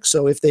project,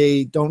 so if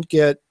they don't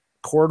get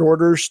court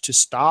orders to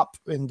stop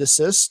and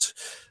desist,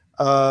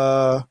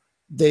 it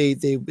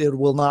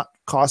will not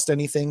cost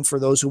anything for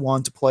those who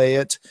want to play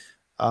it.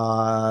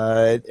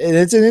 And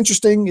it's an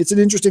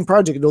interesting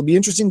project. It'll be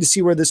interesting to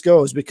see where this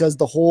goes, because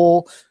the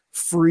whole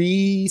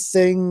free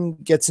thing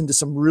gets into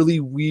some really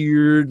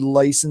weird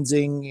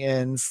licensing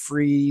and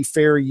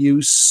fair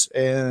use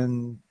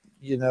and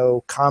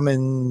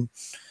common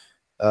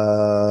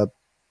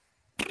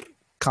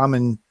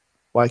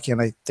why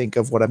can't I think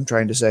of what I'm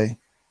trying to say?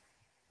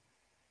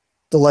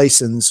 the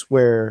license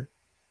where,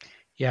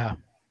 Yeah.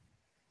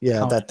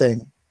 that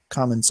thing,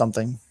 common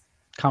something.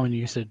 Common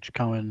usage,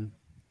 common.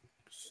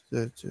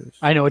 I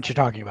I know what you're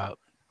talking about.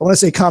 want to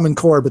say Common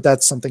Core, but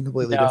that's something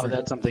completely No, different.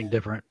 that's something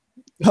different.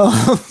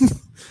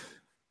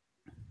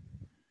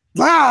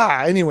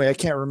 Anyway, I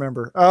can't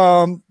remember.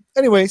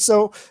 Anyway,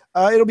 so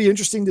it'll be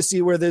interesting to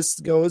see where this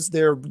goes.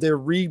 They're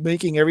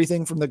remaking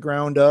everything from the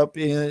ground up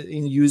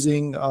in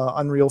using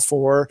Unreal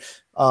 4,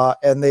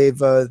 and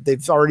they've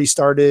already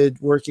started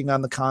working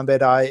on the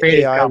combat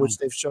AI, which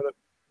they've shown up.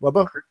 What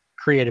about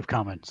Creative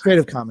Commons?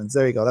 Creative Commons.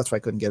 There you go. That's why I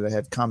couldn't get it. I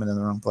had common in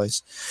the wrong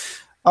place.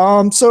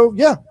 So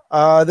yeah,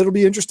 that'll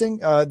be interesting.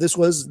 This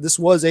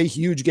was a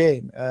huge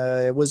game.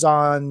 It was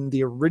on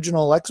the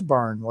original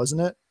X-Barn,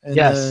 wasn't it? And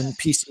Yes. then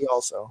PC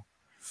also.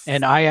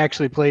 And I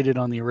actually played it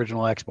on the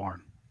original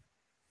X-Barn.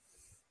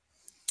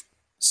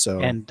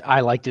 So, and I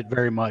liked it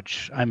very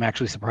much. I'm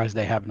actually surprised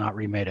they have not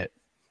remade it.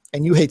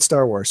 And you hate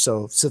Star Wars,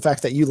 so the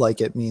fact that you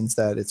like it means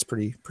that it's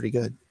pretty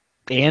good.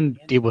 And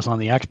it was on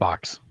the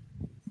Xbox.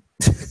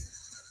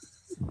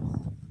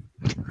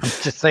 I'm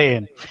just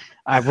saying,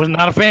 I was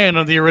not a fan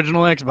of the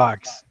original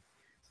Xbox.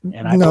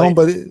 And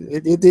but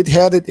it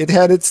had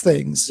its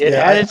things. It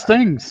had its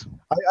things.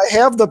 I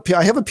have a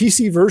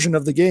PC version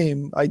of the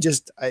game. I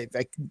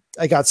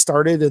got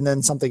started and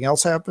then something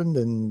else happened,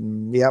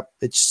 and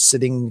it's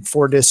sitting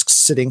 4 discs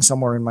sitting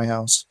somewhere in my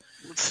house.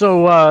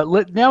 So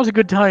now's a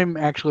good time,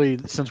 actually,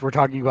 since we're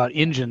talking about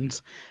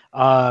engines,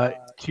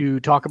 to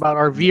talk about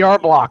our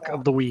VR block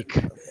of the week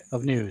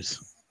of news.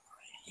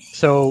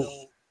 So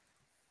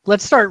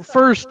let's start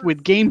first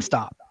with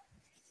GameStop.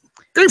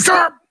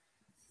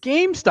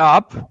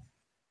 GameStop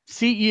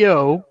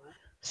CEO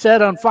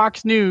said on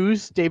Fox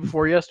News day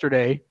before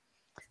yesterday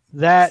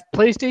that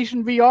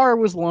PlayStation VR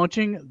was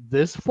launching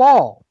this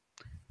fall.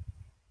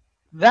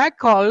 That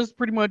caused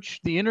pretty much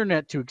the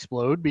internet to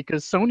explode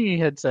because Sony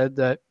had said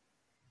that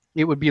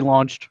it would be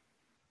launched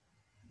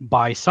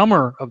by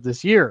summer of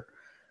this year,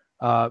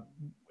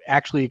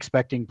 actually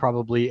expecting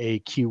probably a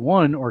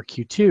Q1 or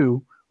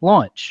Q2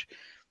 launch.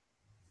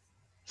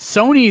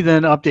 Sony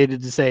then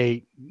updated to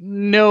say,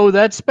 no,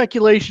 that's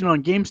speculation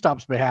on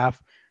GameStop's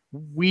behalf.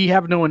 We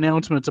have no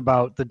announcements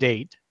about the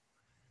date.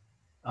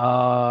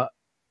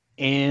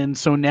 And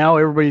so now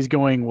everybody's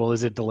going, well,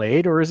 is it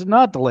delayed or is it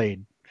not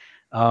delayed?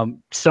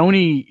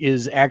 Sony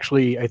is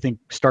actually, I think,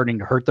 starting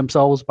to hurt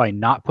themselves by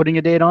not putting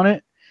a date on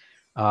it.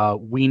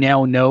 We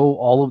now know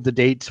all of the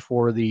dates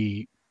for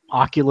the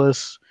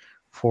Oculus,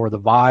 for the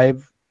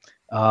Vive.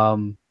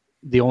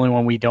 The only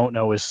one we don't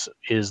know is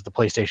the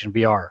PlayStation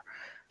VR.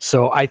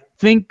 So I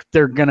think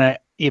they're going to,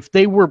 if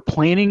they were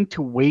planning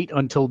to wait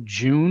until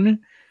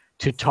June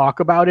to talk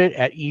about it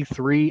at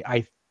E3,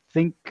 I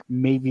think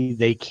maybe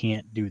they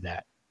can't do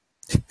that.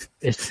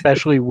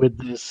 Especially with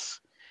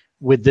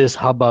this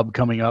hubbub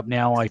coming up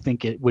now, I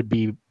think it would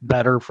be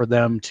better for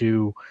them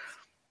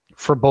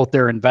for both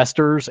their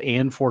investors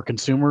and for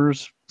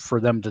consumers,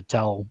 for them to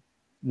tell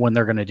when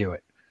they're going to do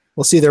it.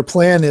 Well, see, their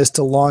plan is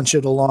to launch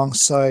it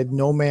alongside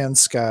No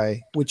Man's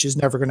Sky, which is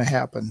never going to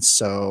happen.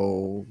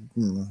 So,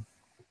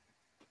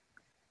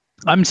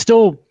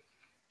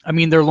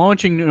 they're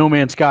launching No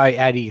Man's Sky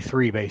at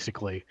E3,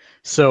 basically.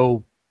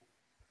 So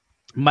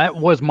my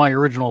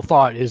original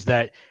thought is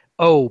that,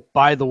 oh,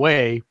 by the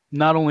way,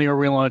 not only are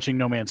we launching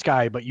No Man's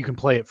Sky, but you can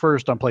play it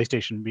first on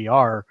PlayStation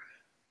VR,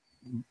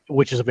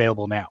 which is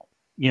available now.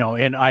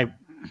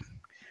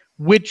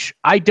 Which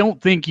I don't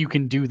think you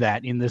can do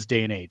that in this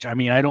day and age. I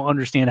mean, I don't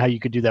understand how you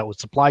could do that with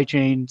supply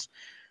chains,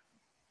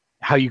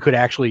 how you could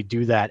actually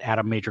do that at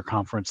a major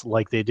conference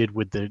like they did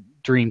with the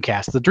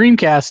Dreamcast. The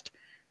Dreamcast,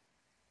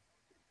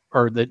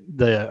 or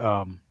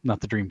not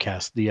the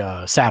Dreamcast,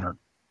 the Saturn.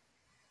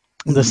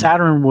 Mm-hmm. The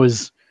Saturn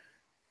was,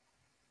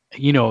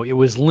 it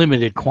was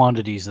limited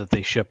quantities that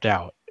they shipped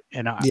out,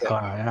 and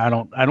I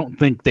don't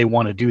think they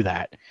want to do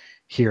that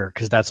here,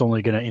 because that's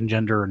only going to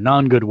engender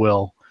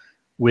non-goodwill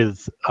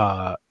with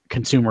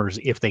consumers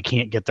if they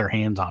can't get their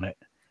hands on it.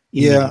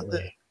 Yeah,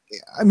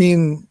 I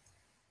mean,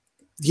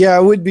 yeah,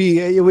 it would be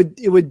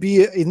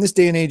in this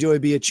day and age, it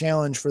would be a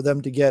challenge for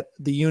them to get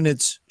the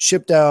units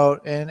shipped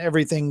out and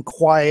everything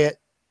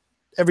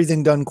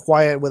done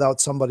quiet without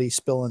somebody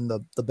spilling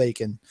the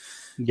bacon.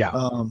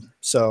 Yeah.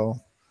 So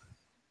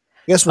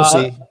I guess we'll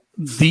see.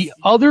 The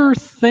other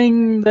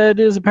thing that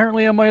is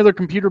apparently on my other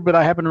computer, but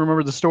I happen to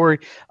remember the story,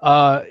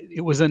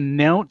 it was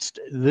announced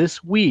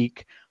this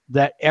week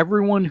that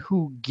everyone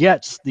who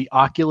gets the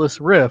Oculus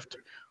Rift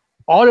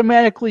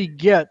automatically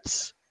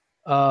gets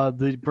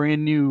the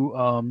brand new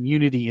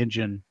Unity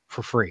engine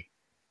for free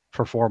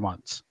for 4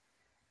 months.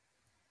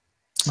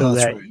 So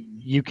that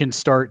you can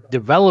start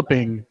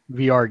developing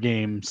VR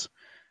games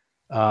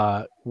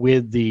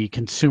with the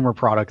consumer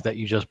product that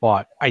you just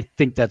bought. I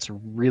think that's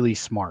really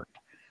smart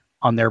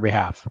on their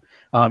behalf,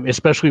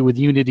 especially with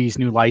Unity's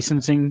new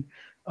licensing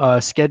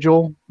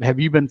schedule. Have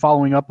you been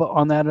following up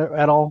on that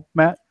at all,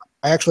 Matt?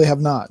 I actually have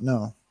not,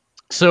 no.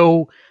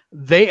 So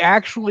they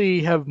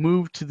actually have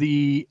moved to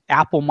the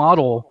Apple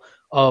model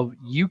of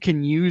you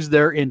can use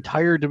their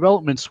entire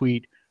development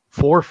suite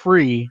for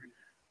free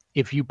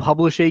if you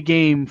publish a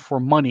game for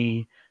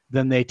money,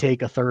 then they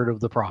take a third of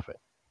the profit.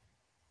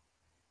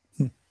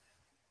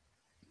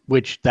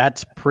 Which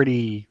that's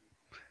pretty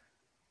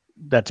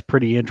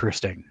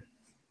interesting.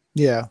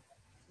 Yeah.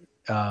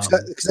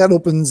 Because that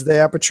opens the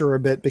aperture a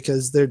bit,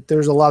 because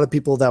there's a lot of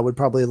people that would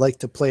probably like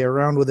to play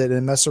around with it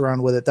and mess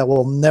around with it that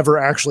will never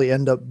actually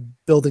end up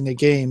building a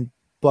game,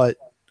 but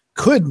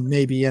could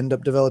maybe end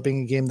up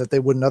developing a game that they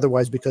wouldn't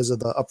otherwise because of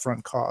the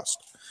upfront cost.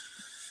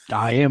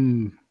 I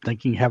am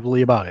thinking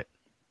heavily about it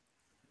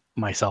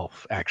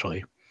myself,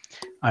 actually.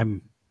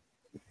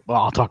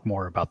 I'll talk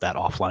more about that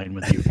offline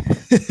with you.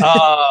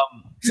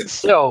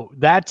 So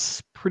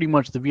that's pretty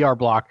much the VR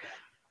block.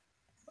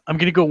 I'm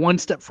going to go one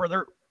step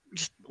further.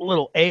 Just a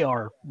little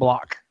AR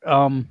block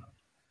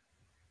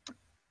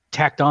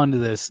tacked onto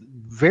this.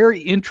 Very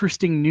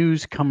interesting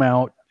news came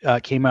out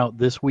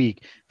this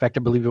week. In fact,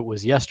 I believe it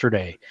was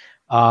yesterday,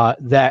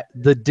 that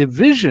the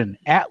Division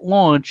at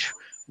launch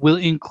will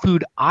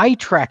include eye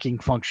tracking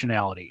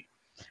functionality.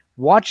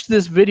 Watch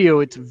this video.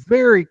 It's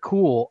very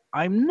cool.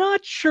 I'm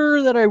not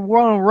sure that I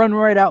want to run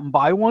right out and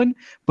buy one,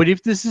 but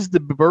if this is the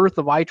birth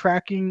of eye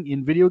tracking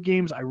in video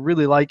games, I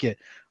really like it.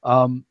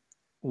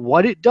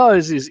 What it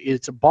does is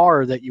it's a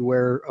bar that you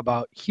wear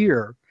about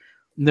here.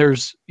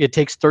 It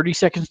takes 30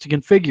 seconds to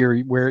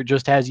configure, where it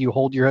just has you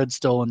hold your head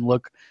still and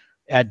look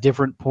at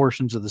different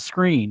portions of the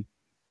screen.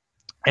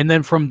 And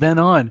then from then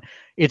on,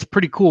 it's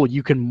pretty cool.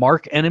 You can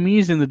mark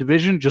enemies in the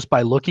Division just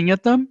by looking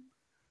at them.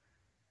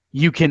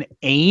 You can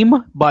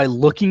aim by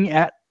looking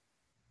at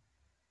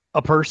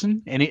a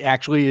person, and it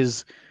actually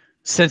is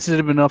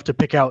sensitive enough to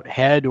pick out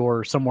head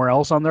or somewhere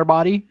else on their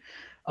body.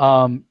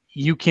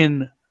 You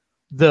can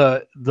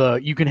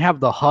you can have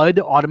the HUD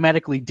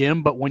automatically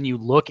dim, but when you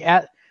look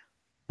at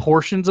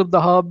portions of the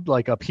hub,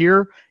 like up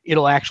here,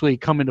 it'll actually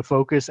come into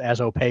focus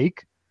as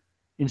opaque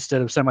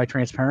instead of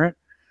semi-transparent.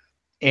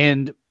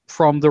 And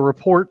from the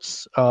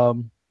reports,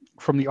 from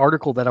the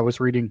article that I was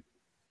reading,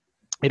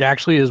 it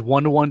actually is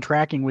 1-to-1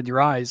 tracking with your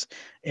eyes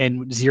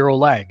and zero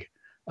lag.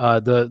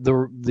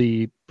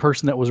 The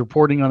person that was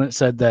reporting on it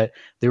said that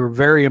they were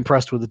very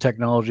impressed with the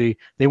technology.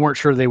 They weren't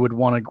sure they would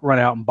want to run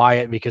out and buy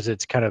it because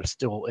it's kind of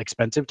still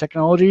expensive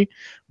technology.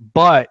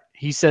 But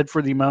he said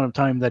for the amount of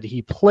time that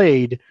he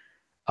played,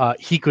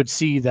 he could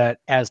see that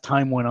as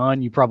time went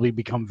on, you probably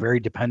become very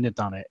dependent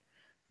on it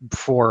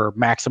for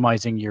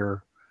maximizing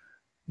your.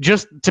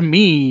 Just to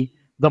me,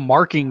 the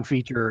marking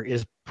feature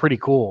is pretty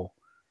cool,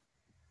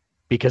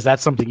 because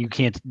that's something you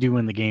can't do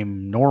in the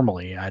game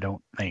normally, I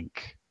don't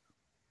think,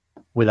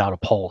 without a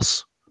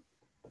pulse.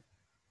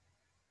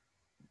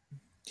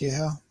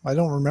 Yeah, I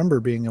don't remember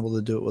being able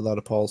to do it without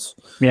a pulse.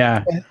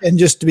 Yeah. And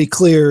just to be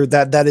clear,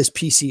 that is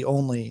PC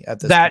only at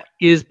this point. That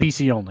is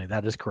PC only.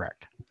 That is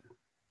correct.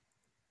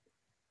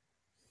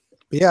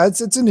 But yeah,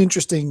 it's an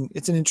interesting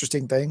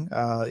thing.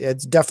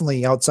 It's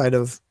definitely outside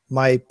of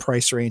my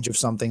price range of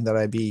something that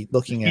I'd be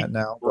looking at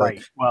now.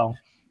 Right. Well,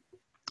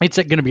 it's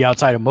going to be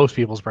outside of most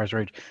people's price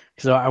range.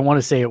 So I want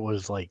to say it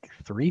was like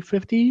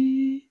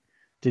 $350.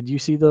 Did you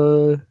see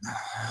the?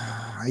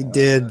 I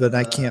did, but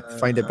I can't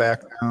find it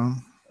back now.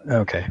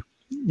 Okay.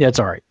 Yeah, it's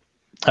all right.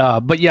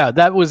 But yeah,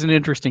 that was an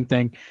interesting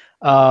thing.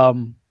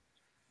 Shall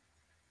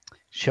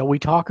we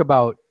talk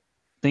about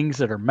things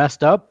that are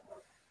messed up?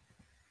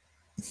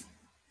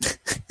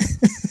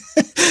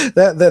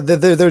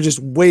 There are just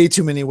way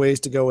too many ways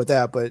to go with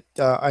that, but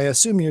I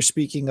assume you're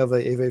speaking of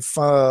a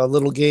fun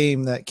little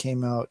game that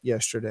came out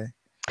yesterday.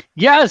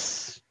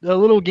 Yes, a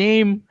little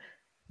game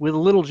with a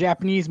little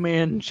Japanese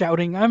man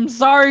shouting, "I'm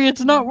sorry,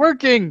 it's not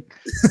working."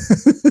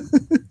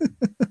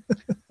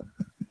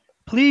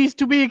 Please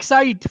to be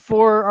excited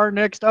for our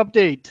next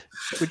update,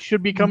 which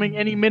should be coming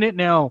any minute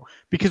now,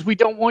 because we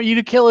don't want you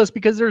to kill us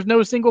because there's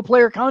no single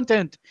player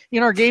content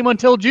in our game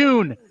until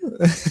June.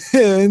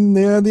 And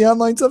the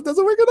online stuff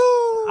doesn't work at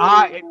all.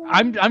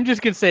 I'm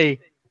just gonna say,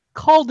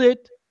 called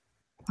it.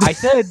 I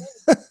said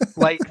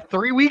like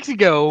 3 weeks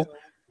ago,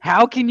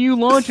 how can you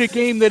launch a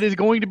game that is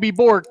going to be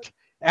borked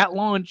at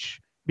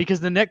launch because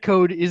the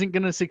netcode isn't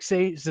going to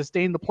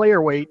sustain the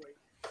player weight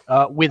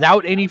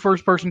without any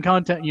first-person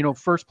content,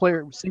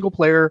 single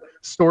player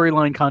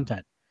storyline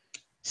content?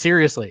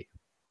 Seriously,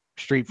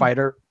 Street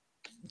Fighter.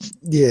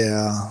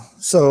 Yeah.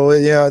 So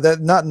yeah,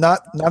 that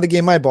not a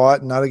game I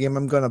bought, not a game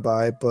I'm gonna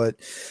buy, but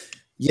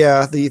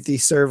yeah, the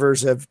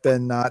servers have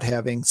been not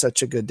having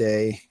such a good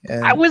day.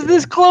 And I was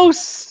this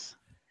close,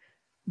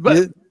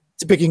 but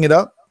to picking it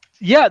up.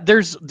 Yeah,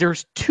 there's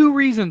two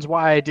reasons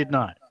why I did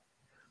not.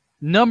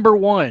 Number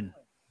one,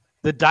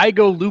 the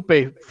Daigo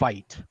Lupe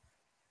fight.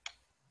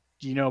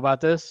 Do you know about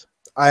this?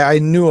 I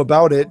knew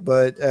about it,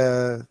 but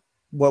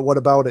what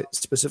about it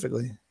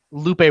specifically?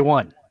 Lupe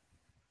won.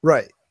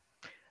 Right.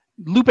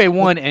 Lupe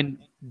won, and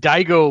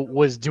Daigo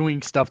was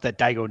doing stuff that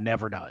Daigo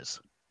never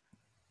does.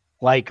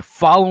 Like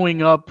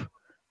following up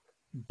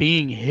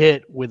being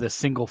hit with a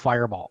single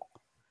fireball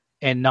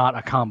and not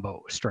a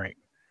combo string.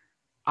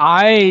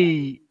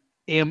 I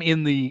am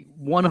in the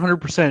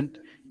 100%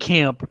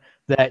 camp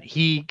that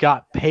he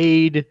got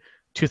paid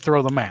to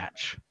throw the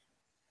match.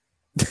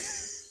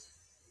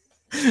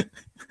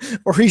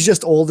 Or he's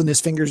just old and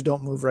his fingers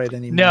don't move right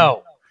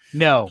anymore.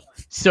 No.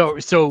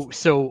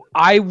 So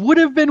I would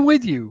have been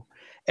with you,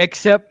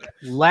 except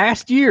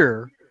last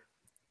year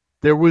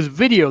there was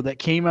video that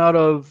came out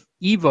of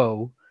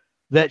Evo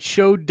that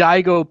showed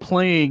Daigo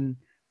playing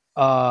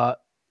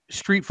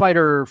Street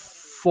Fighter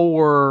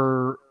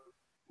 4,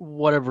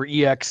 whatever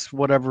EX,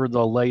 whatever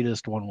the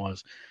latest one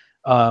was,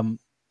 on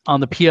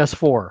the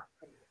PS4,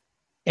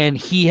 and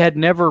he had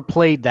never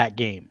played that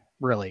game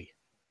really.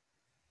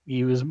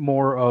 He was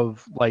more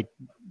of like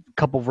a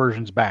couple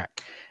versions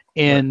back,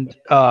 and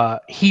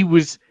he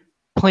was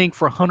playing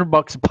for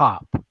 $100 a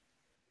pop.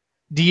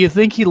 Do you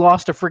think he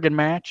lost a friggin'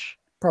 match?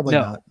 Probably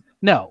not.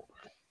 No.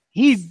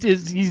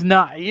 He's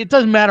not. It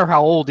doesn't matter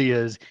how old he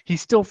is.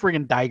 He's still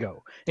friggin' Daigo.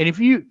 And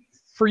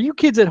for you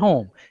kids at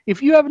home,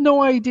 if you have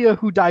no idea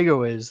who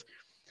Daigo is,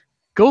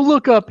 go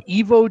look up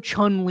Evo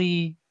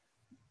Chun-Li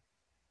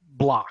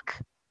block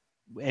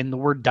and the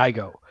word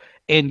Daigo,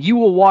 and you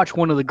will watch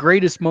one of the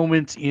greatest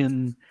moments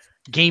in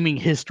gaming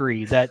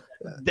history that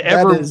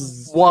ever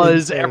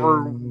was,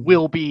 ever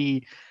will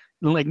be.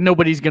 Like,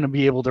 nobody's going to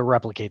be able to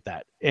replicate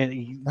that. And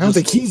I don't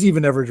think he's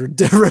even ever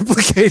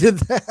replicated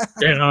that.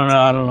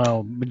 I don't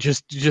know.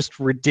 Just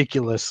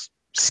ridiculous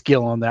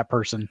skill on that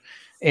person.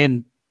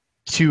 And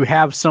to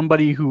have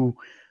somebody who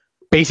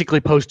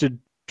basically posted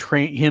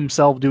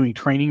himself doing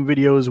training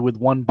videos with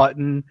one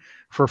button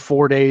for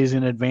 4 days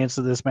in advance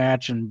of this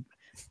match and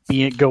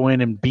go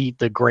in and beat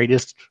the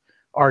greatest,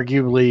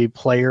 arguably,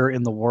 player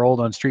in the world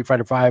on Street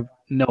Fighter V.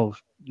 No.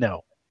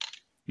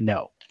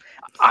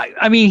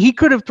 I mean, he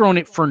could have thrown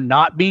it for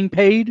not being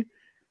paid.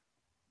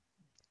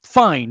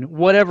 Fine,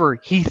 whatever.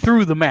 He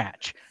threw the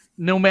match.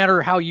 No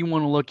matter how you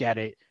want to look at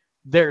it,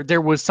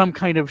 there was some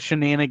kind of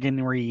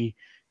shenaniganry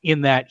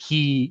in that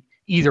he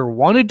either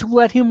wanted to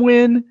let him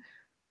win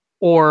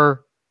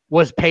or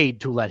was paid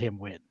to let him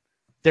win.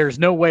 There's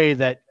no way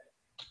that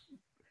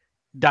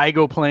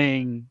Daigo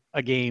playing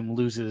a game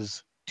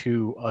loses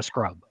to a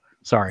scrub.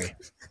 Sorry.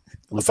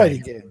 A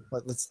fighting game.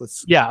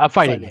 Let's Yeah, a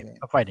fighting game.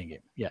 A fighting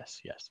game.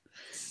 Yes.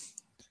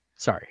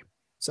 Sorry.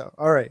 So,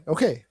 all right.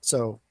 Okay.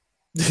 So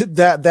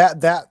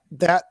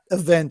that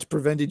event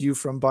prevented you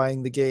from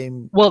buying the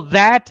game. Well,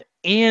 that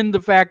and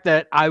the fact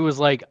that I was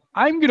like,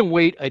 I'm going to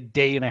wait a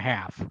day and a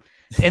half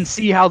and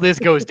see how this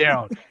goes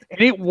down.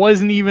 And it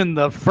wasn't even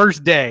the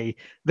first day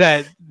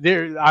that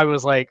I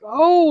was like,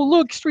 oh,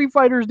 look, Street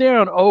Fighter's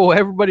down. Oh,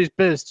 everybody's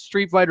pissed.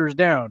 Street Fighter's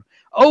down.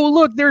 Oh,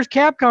 look, there's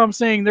Capcom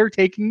saying they're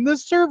taking the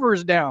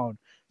servers down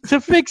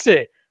to fix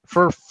it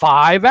for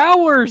 5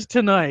 hours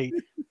tonight.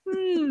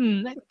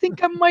 I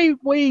think I might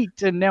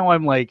wait. And now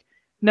I'm like,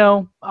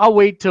 no, I'll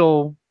wait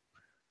till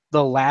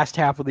the last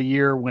half of the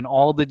year when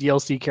all the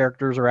DLC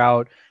characters are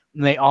out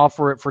and they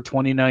offer it for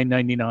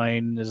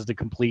 $29.99 as the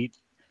complete.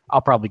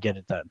 I'll probably get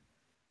it then.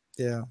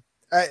 Yeah.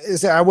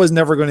 I was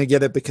never going to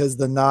get it because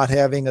the not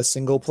having a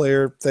single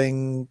player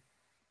thing.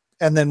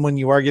 And then when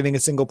you are getting a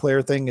single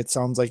player thing, it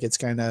sounds like it's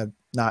kind of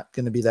not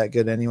going to be that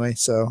good anyway.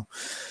 So,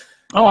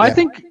 yeah. I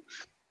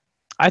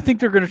think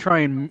they're going to try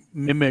and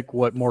mimic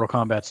what Mortal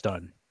Kombat's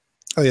done.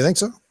 Oh, you think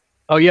so?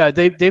 Oh yeah,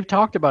 they've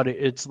talked about it.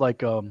 It's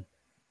like an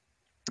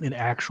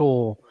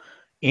actual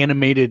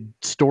animated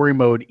story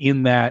mode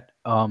in that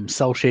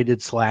cel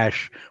shaded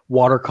 /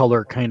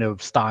 watercolor kind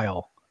of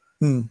style.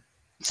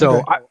 So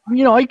okay.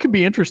 It could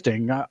be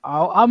interesting.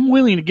 I'm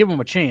willing to give them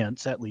a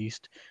chance at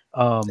least,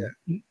 but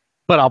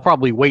I'll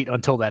probably wait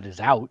until that is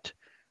out.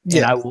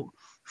 Yeah, and I will.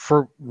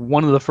 For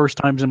one of the first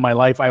times in my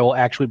life, I will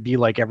actually be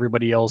like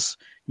everybody else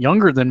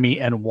younger than me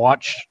and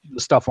watch the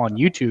stuff on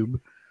YouTube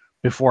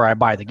before I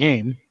buy the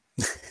game.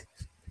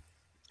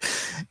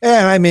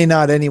 And I may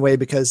not anyway,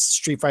 because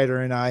Street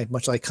Fighter and I,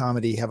 much like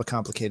comedy, have a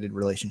complicated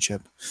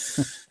relationship.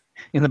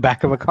 In the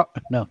back of a car?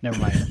 No, never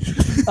mind.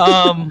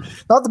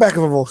 Not the back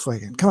of a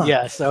Volkswagen. Come on.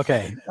 Yes.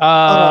 Okay.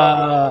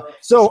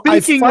 So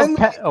speaking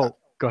of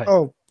go ahead.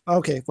 Oh,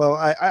 okay. Well,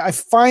 I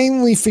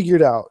finally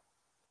figured out.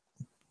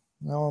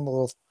 No, I'm a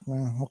little.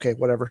 Okay,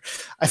 whatever.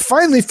 I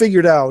finally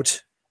figured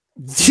out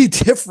the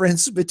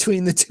difference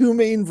between the two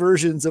main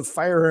versions of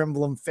Fire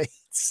Emblem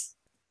Fates.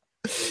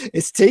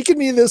 It's taken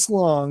me this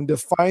long to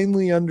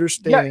finally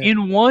understand. Yeah,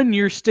 in one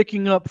you're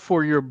sticking up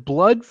for your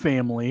blood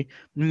family,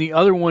 and the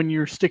other one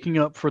you're sticking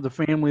up for the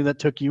family that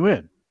took you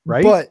in,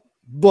 right? But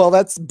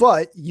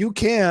you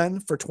can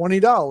for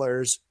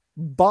 $20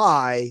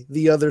 buy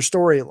the other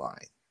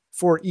storyline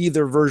for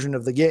either version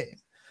of the game.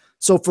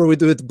 So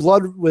with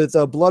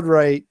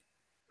Bloodright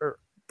or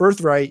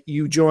Birthright,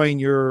 you join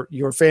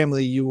your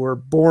family you were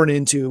born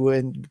into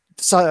and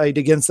side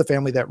against the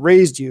family that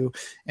raised you,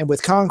 and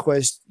with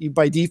Conquest, you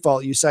by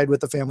default you side with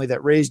the family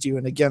that raised you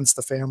and against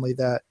the family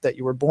that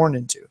you were born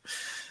into.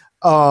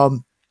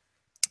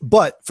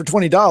 But for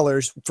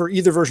 $20 for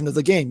either version of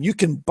the game, you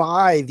can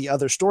buy the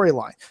other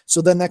storyline.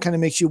 So then that kind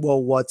of makes you,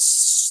 well,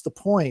 what's the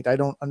point? I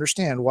don't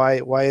understand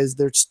why is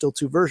there still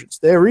two versions?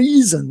 The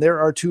reason there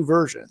are two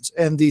versions,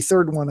 and the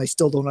third one I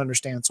still don't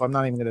understand, so I'm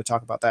not even going to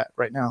talk about that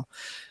right now.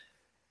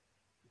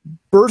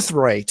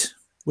 Birthright,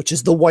 which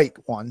is the white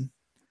one,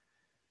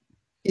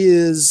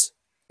 is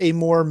a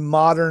more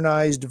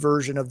modernized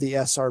version of the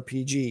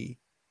SRPG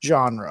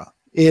genre.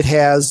 It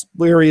has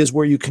areas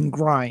where you can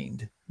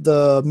grind.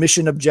 The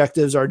mission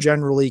objectives are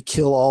generally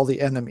kill all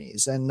the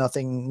enemies and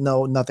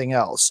nothing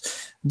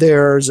else.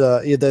 There's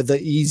the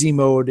easy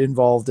mode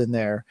involved in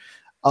there.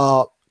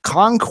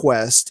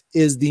 Conquest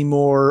is the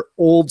more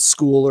old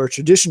school or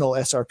traditional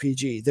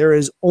SRPG. There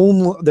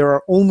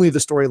are only the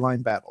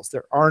storyline battles.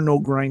 There are no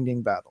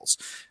grinding battles.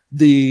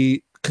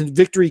 The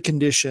victory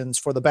conditions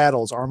for the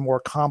battles are more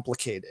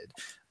complicated.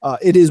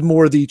 It is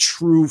more the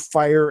true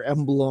Fire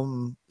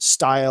Emblem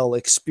style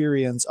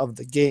experience of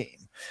the game.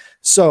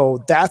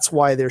 So that's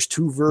why there's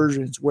two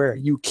versions where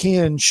you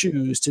can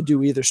choose to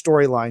do either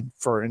storyline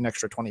for an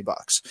extra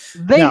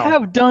 $20. They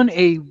have done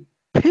a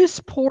piss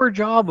poor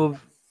job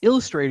of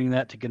illustrating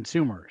that to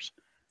consumers.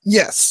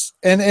 Yes.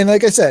 And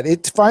like I said,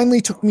 it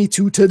finally took me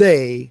to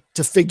today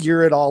to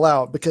figure it all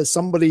out because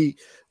somebody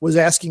was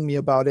asking me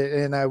about it,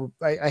 and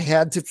I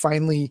had to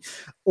finally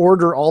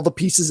order all the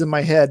pieces in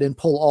my head and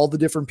pull all the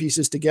different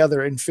pieces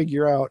together and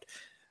figure out,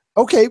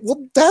 okay,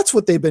 well, that's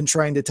what they've been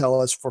trying to tell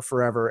us for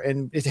forever,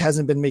 and it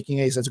hasn't been making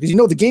any sense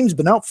because the game's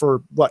been out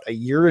for what, a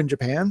year in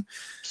Japan.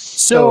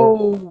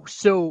 So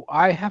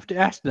I have to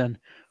ask then,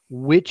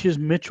 which is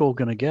Mitchell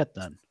going to get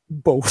then?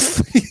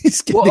 Both.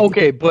 Well,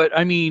 okay, but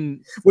I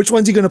mean, which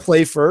one's he going to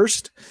play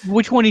first?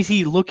 Which one is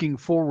he looking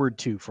forward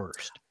to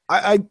first?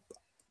 I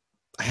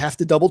have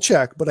to double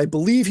check, but I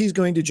believe he's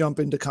going to jump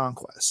into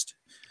Conquest,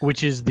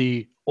 which is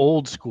the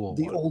old school,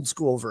 old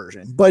school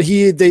version. But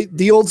it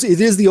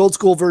is the old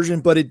school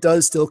version, but it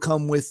does still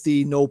come with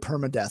the no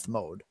permadeath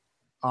mode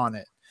on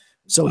it.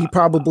 So he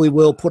probably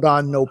will put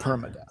on no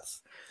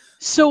permadeath.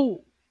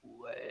 So,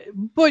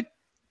 but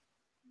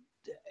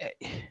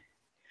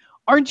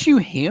aren't you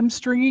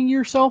hamstringing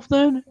yourself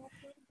then?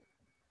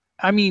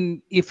 I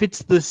mean, if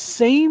it's the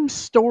same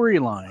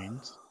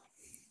storylines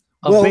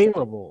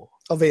available,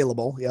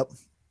 yep.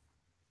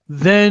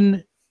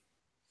 Then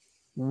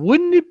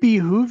wouldn't it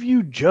behoove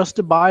you just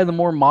to buy the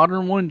more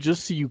modern one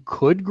just so you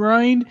could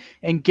grind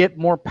and get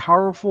more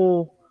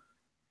powerful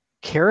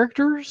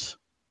characters?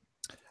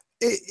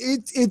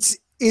 It's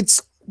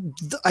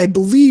I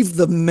believe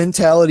the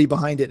mentality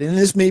behind it, and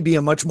this may be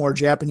a much more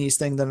Japanese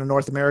thing than a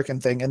North American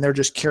thing, and they're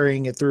just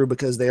carrying it through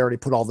because they already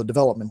put all the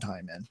development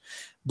time in.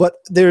 But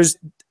there's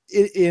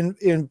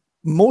in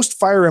most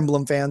Fire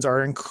Emblem fans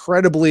are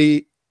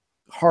incredibly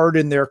hard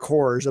in their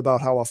cores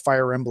about how a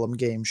Fire Emblem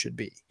game should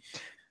be.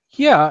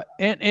 Yeah,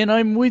 and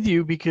I'm with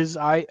you because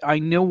I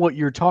know what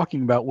you're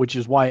talking about, which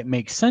is why it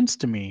makes sense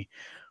to me.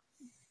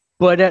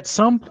 But at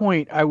some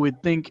point, I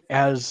would think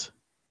as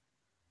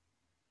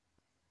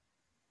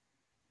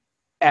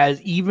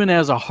even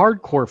as a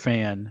hardcore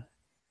fan,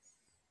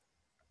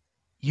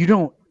 you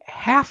don't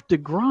have to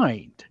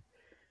grind.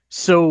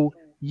 So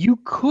you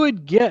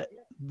could get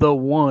the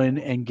one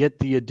and get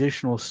the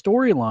additional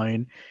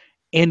storyline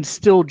and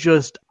still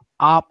just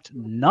opt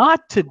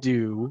not to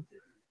do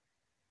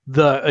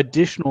the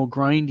additional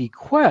grindy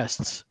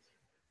quests.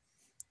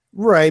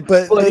 Right,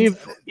 but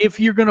if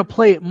you're going to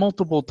play it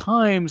multiple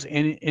times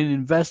and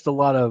invest a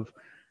lot of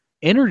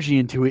energy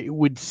into it, it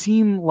would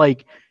seem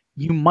like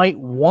you might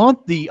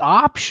want the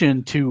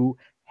option to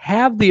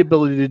have the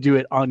ability to do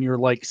it on your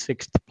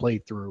sixth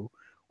playthrough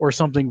or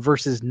something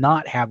versus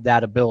not have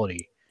that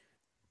ability.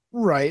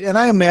 Right. And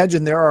I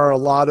imagine there are a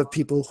lot of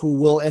people who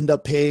will end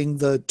up paying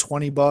the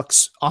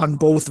 $20 on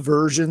both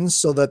versions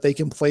so that they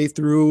can play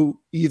through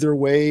either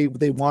way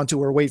they want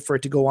to, or wait for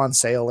it to go on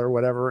sale or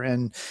whatever,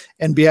 and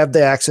have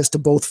the access to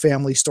both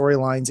family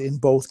storylines in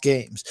both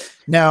games.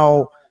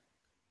 Now,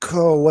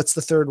 what's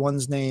the third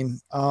one's name?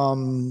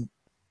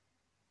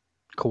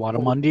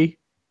 Kawadamundi?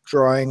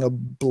 Drawing a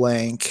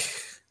blank.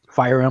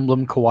 Fire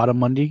Emblem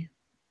Kawadamundi?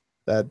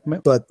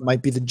 But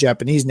might be the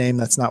Japanese name.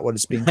 That's not what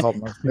it's being called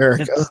in North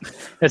America.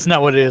 That's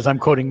not what it is. I'm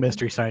quoting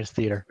Mystery Science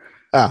Theater.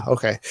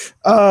 Okay.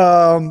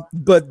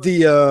 But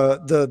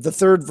the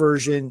third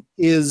version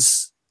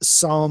is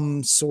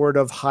some sort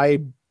of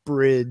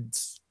hybrid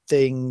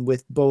thing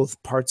with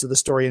both parts of the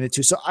story in it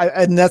too. So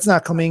and that's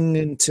not coming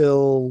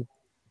until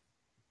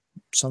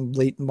some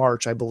late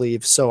March, I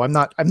believe. So I'm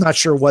not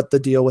sure what the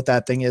deal with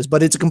that thing is,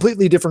 but it's a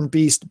completely different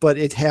beast, but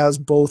it has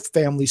both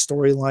family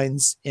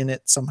storylines in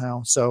it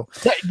somehow. So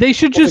they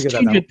should just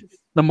change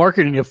the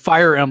marketing of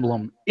Fire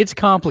Emblem. It's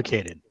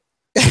complicated.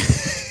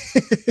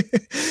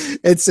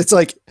 it's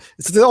like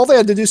all they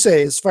had to do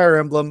say is Fire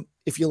Emblem.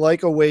 If you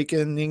like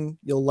Awakening,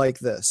 you'll like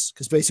this,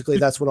 because basically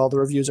that's what all the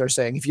reviews are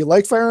saying. If you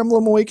like Fire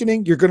Emblem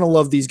Awakening, you're going to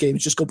love these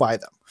games. Just go buy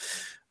them.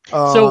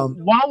 So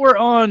while we're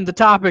on the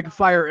topic of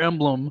Fire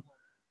Emblem,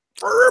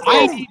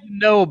 I need to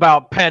know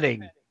about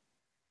petting.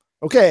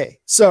 Okay,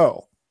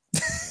 so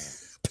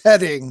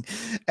petting,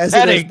 as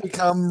it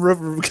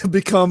has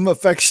become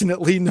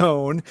affectionately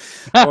known.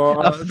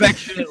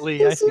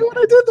 Affectionately, I see what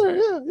I did there.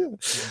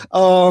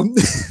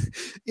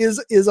 Yeah.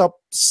 Is a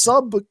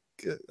sub.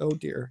 Oh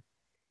dear,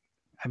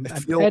 I'm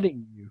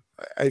petting you.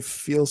 I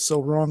feel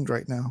so wronged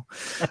right now.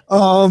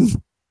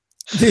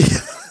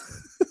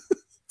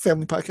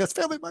 Family podcast.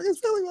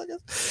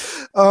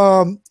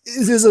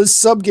 Is a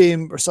side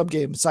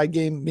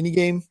game, mini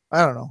game?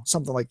 I don't know,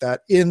 something like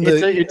that.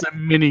 It's a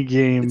mini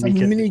game. It's a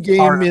mini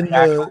game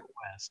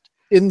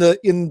in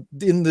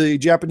the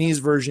Japanese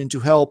version to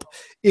help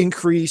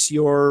increase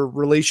your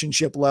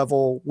relationship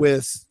level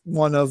with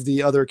one of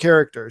the other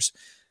characters.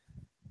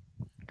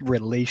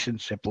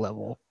 Relationship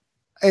level.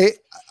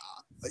 It's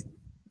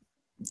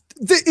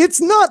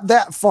not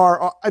that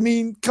far. I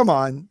mean, come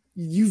on.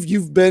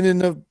 You've been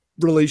in a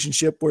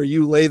relationship where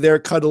you lay there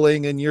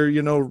cuddling and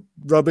you're,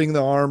 rubbing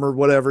the arm or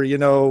whatever,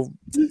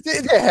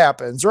 it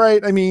happens,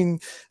 right? I mean,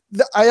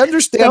 I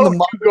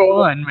understand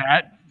go on,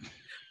 Matt.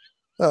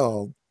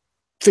 Oh,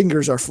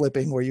 fingers are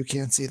flipping where you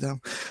can't see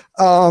them.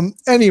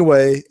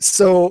 Anyway,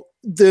 so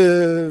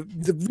the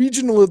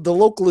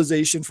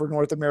localization for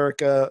North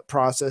America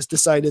process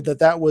decided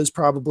that was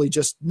probably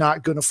just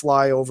not going to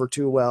fly over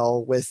too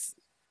well with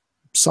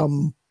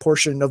some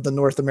portion of the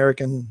North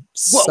American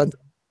center.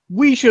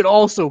 We should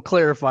also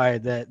clarify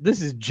that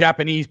this is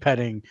Japanese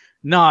petting,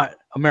 not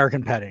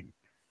American petting.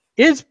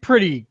 It's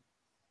pretty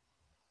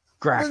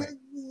graphic.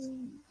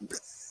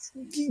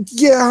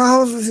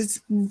 Yeah,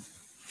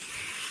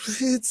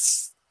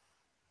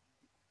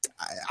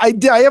 I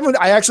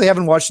actually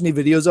haven't watched any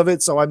videos of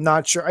it, so I'm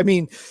not sure. I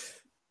mean,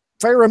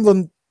 Fire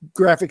Emblem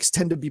graphics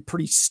tend to be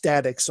pretty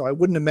static, so I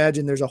wouldn't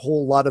imagine there's a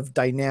whole lot of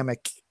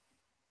dynamic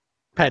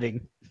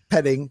petting,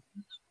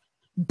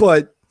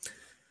 but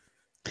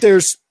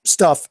there's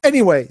stuff.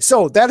 Anyway,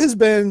 so that has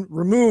been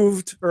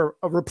removed or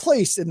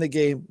replaced in the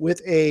game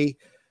with a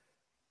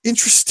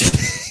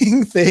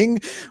interesting thing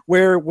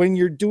where when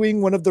you're doing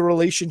one of the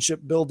relationship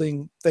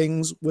building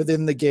things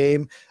within the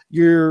game,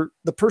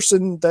 the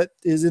person that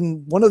is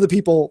in one of the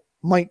people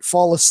might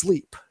fall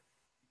asleep.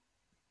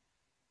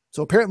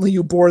 So apparently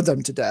you bore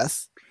them to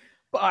death.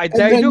 I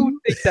don't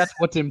think that's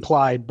what's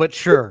implied, but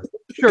sure,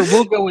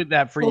 we'll go with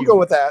that for you. We'll go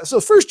with that.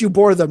 So first you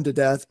bore them to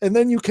death, and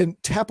then you can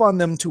tap on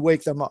them to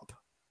wake them up.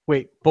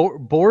 Wait,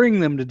 boring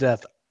them to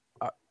death.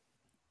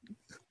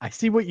 I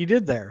see what you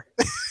did there.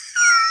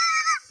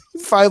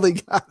 Finally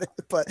got it.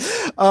 But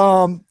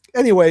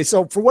anyway,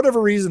 so for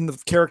whatever reason, the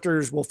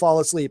characters will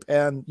fall asleep,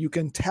 and you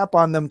can tap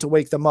on them to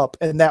wake them up,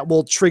 and that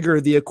will trigger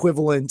the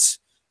equivalent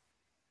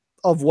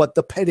of what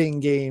the petting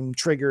game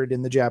triggered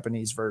in the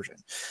Japanese version.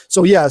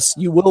 So yes,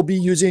 you will be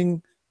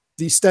using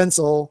the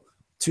stencil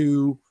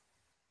to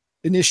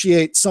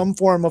initiate some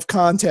form of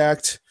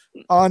contact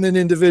on an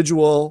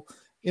individual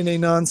in a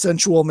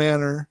non-sensual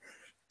manner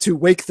to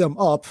wake them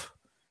up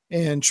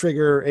and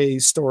trigger a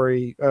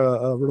story,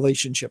 a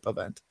relationship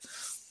event.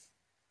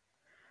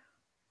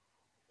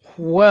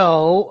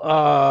 Well,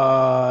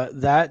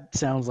 that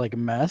sounds like a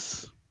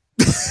mess.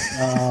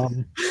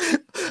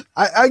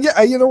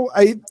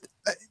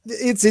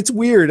 It's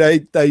weird. I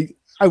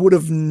would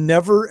have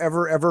never,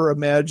 ever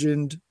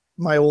imagined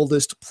my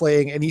oldest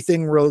playing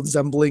anything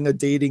resembling a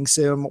dating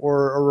sim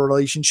or a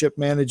relationship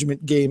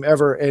management game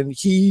ever. And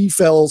he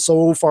fell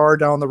so far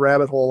down the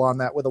rabbit hole on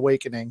that with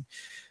Awakening.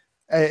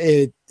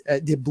 It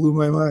blew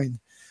my mind.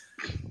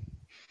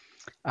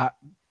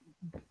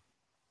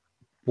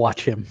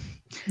 Watch him.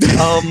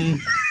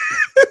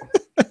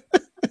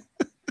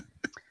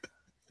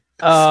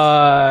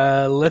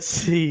 Let's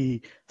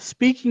see.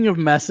 Speaking of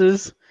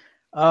messes,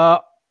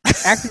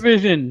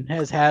 Activision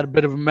has had a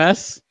bit of a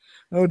mess.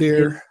 Oh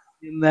dear.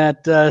 In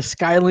that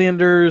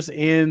Skylanders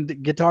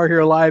and Guitar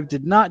Hero Live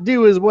did not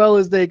do as well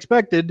as they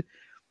expected,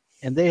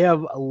 and they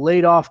have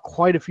laid off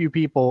quite a few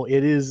people.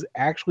 It is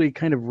actually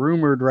kind of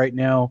rumored right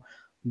now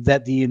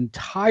that the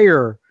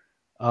entire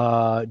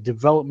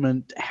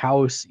development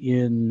house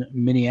in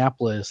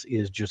Minneapolis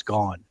is just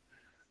gone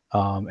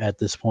at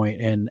this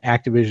point, and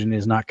Activision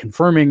is not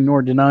confirming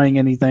nor denying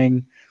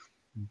anything,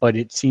 but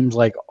it seems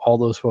like all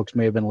those folks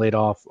may have been laid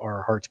off.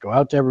 Our hearts go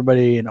out to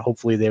everybody, and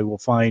hopefully they will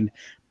find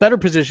better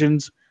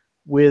positions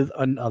with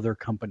another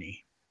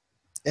company.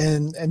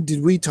 And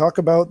did we talk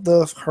about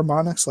the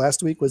Harmonix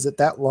last week? Was it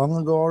that long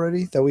ago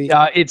already that we?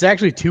 It's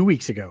actually 2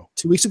 weeks ago.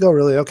 2 weeks ago,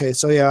 really? Okay,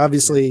 so yeah,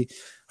 obviously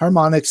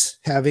Harmonix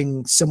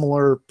having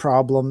similar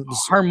problems.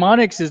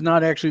 Harmonix is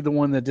not actually the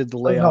one that did the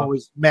layoff. No, it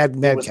was Mad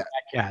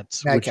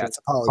Cats. Mad Cats.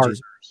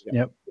 Apologies.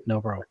 Yep,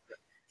 no problem.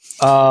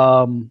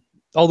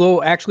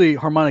 Although actually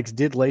Harmonix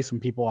did lay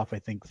some people off, I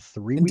think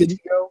 3 weeks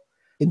ago.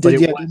 And did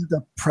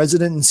the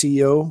president and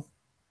CEO?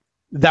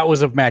 That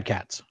was of Mad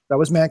Cats. That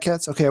was Mad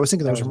Cats? Okay, I was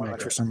thinking that was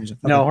Harmonix for some reason.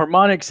 Okay. No,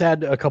 Harmonix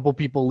had a couple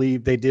people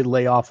leave. They did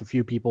lay off a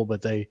few people,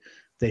 but they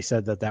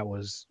said that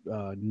was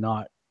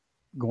not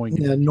going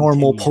to be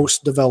normal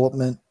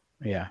post-development.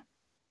 Yeah.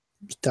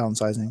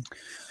 Downsizing.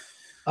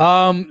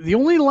 The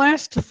only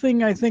last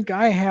thing I think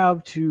I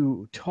have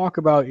to talk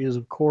about is,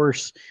 of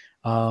course,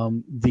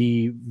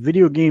 the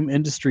video game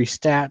industry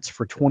stats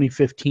for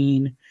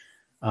 2015.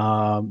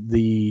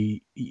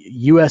 The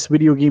U.S.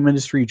 video game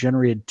industry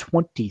generated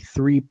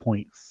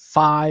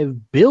 $23.5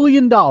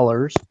 billion.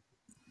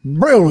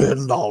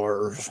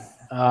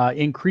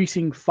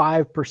 Increasing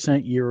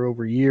 5% year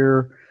over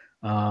year.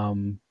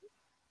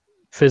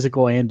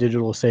 Physical and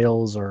digital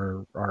sales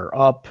are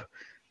up.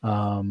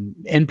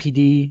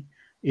 NPD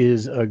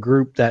is a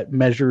group that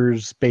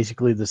measures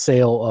basically the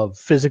sale of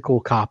physical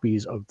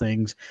copies of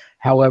things.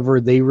 However,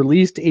 they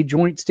released a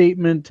joint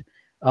statement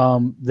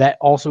that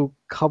also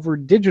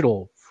covered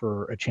digital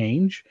for a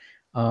change.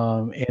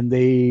 And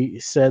they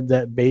said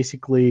that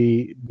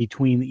basically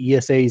between the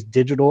ESA's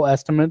digital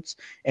estimates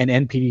and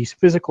NPD's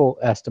physical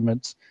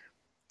estimates,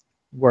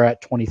 we're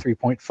at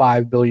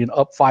 23.5 billion,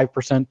 up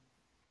 5%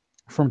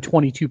 from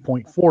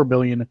 22.4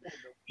 billion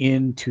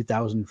in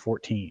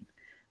 2014.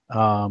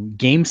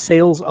 Game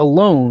sales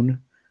alone,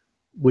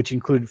 which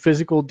included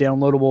physical,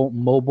 downloadable,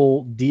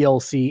 mobile,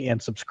 DLC,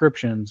 and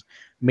subscriptions,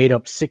 made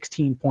up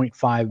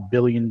 $16.5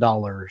 billion,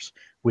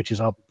 which is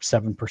up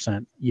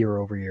 7% year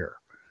over year.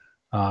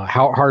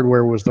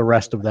 Hardware was the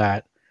rest of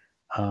that.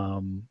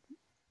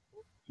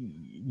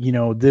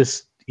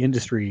 This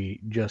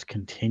industry just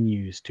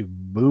continues to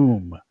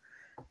boom.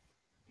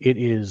 It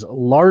is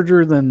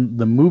larger than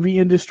the movie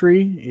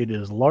industry. It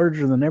is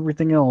larger than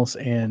everything else,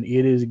 and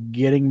it is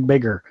getting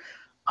bigger.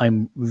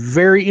 I'm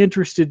very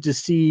interested to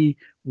see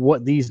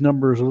what these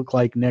numbers look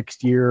like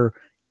next year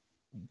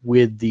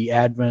with the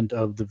advent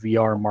of the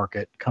VR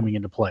market coming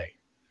into play.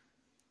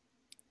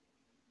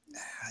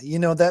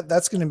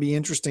 That's going to be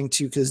interesting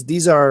too, because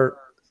these are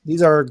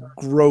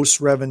gross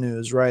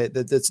revenues, right?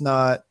 That's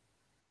not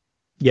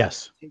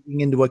taking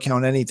into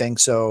account anything.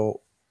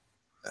 So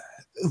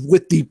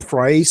with the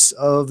price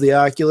of the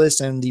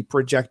Oculus and the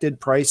projected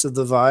price of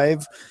the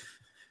Vive,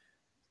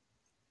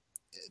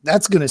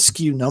 that's going to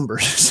skew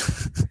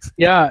numbers.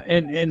 Yeah,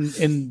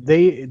 and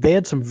they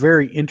had some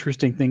very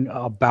interesting thing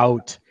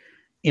about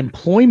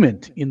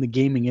employment in the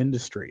gaming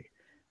industry.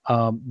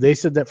 They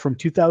said that from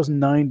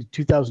 2009 to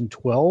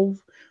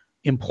 2012,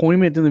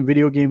 employment in the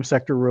video game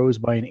sector rose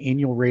by an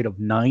annual rate of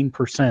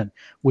 9%,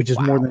 which is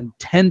more than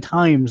 10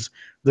 times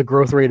the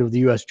growth rate of the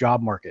U.S.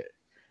 job market.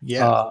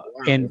 Yeah.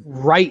 And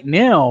right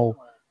now,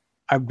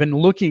 I've been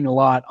looking a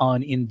lot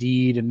on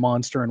Indeed and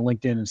Monster and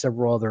LinkedIn and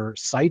several other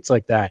sites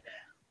like that.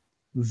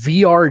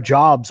 VR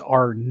jobs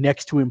are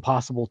next to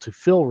impossible to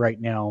fill right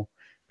now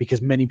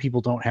because many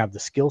people don't have the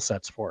skill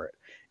sets for it.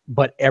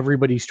 But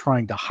everybody's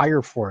trying to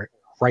hire for it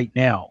right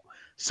now.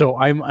 So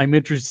I'm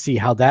interested to see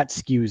how that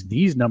skews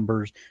these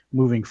numbers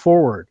moving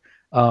forward.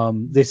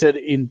 They said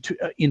in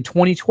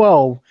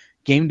 2012,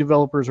 game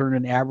developers earned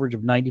an average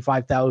of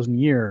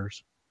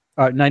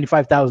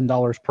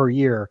 $95,000 per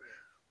year,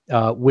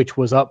 which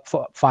was up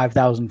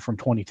 5,000 from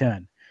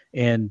 2010.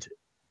 And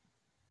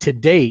to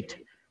date,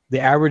 the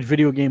average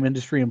video game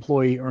industry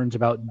employee earns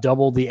about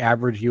double the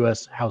average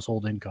U.S.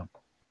 household income.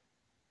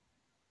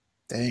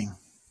 Dang.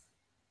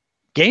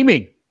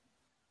 Gaming.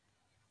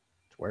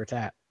 That's where it's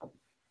at.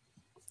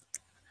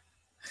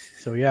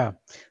 So yeah,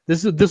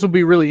 this will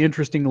be really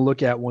interesting to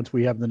look at once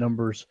we have the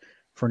numbers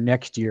for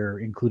next year,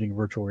 including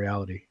virtual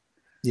reality.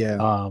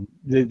 Yeah.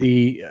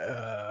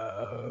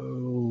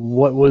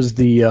 What was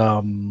the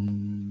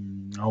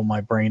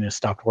my brain has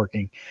stopped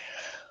working.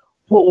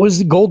 What was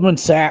the Goldman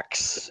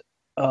Sachs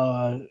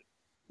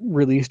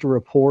released a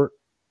report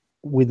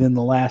within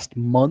the last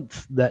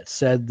month that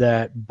said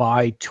that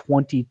by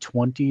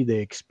 2020 they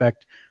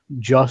expect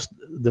just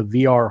the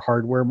VR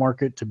hardware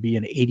market to be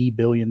an $80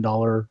 billion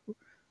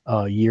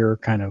year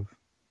kind of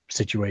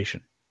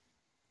situation,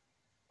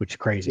 which is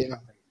crazy. Yeah.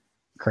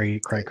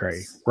 Crazy.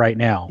 Right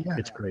now,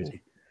 it's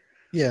crazy.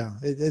 Yeah,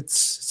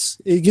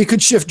 it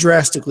could shift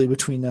drastically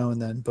between now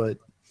and then, but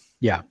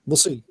yeah, we'll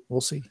see.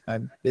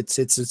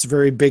 It's a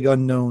very big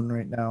unknown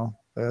right now.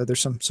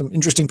 There's some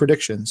interesting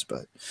predictions,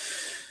 but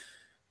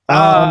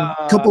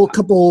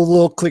couple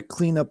little quick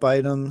cleanup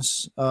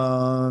items.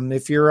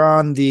 If you're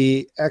on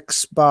the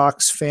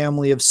Xbox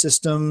family of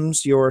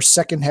systems, your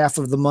second half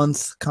of the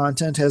month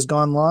content has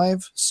gone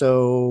live.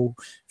 So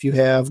if you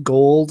have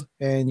gold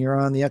and you're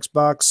on the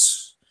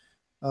Xbox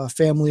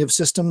family of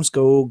systems,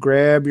 go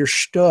grab your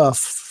stuff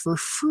for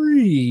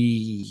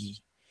free.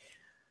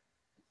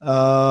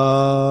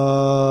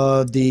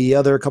 The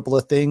other couple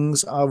of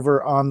things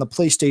over on the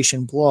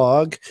PlayStation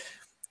blog,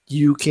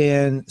 you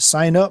can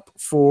sign up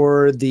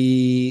for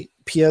the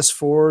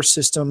PS4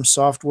 system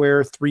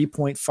software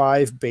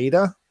 3.5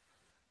 beta.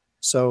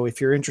 So if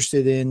you're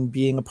interested in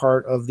being a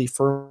part of the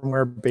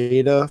firmware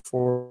beta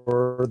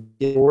for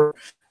the you go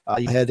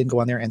ahead and go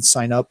on there and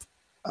sign up.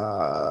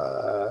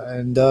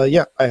 I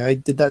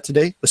did that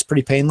today. It was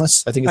pretty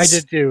painless. I think I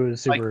did too. It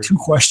was super like 2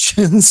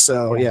 questions.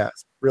 So yeah,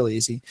 it's really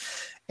easy.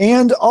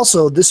 And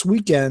also this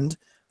weekend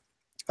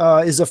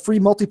is a free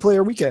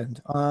multiplayer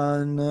weekend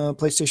on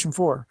PlayStation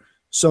 4.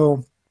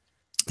 So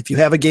if you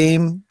have a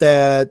game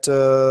that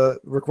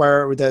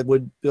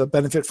would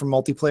benefit from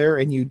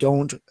multiplayer and you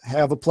don't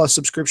have a Plus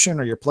subscription,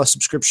 or your Plus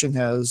subscription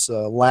has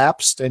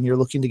lapsed and you're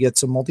looking to get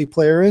some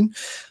multiplayer in,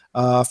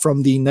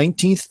 from the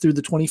 19th through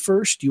the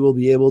 21st, you will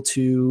be able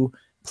to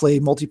play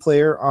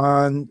multiplayer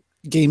on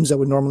games that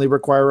would normally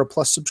require a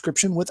Plus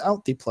subscription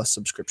without the Plus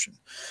subscription.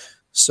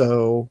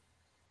 So,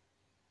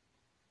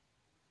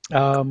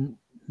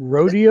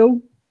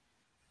 Rodeo,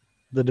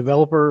 the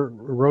developer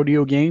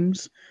Rodeo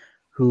Games,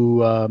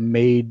 who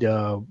made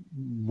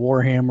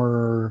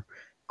Warhammer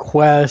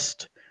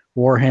Quest,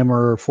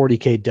 Warhammer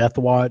 40K Death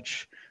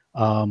Watch.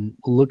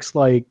 Looks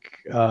like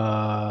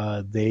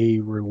they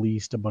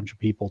released a bunch of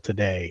people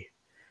today,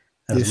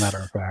 as a matter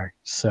of fact.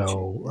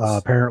 So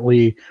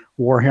apparently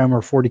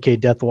Warhammer 40K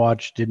Death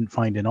Watch didn't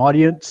find an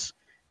audience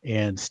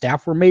and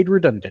staff were made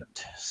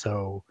redundant.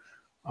 So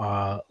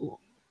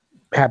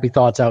happy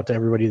thoughts out to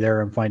everybody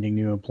there and finding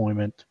new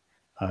employment.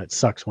 It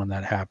sucks when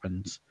that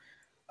happens.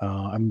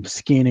 I'm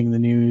scanning the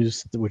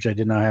news, which I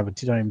did not have a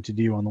time to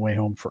do on the way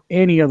home, for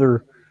any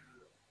other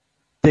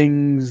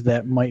things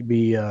that might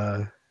be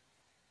out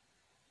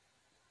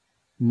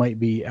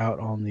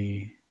on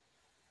the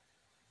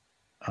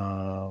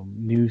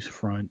news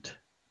front.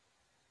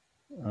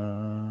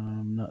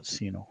 I'm not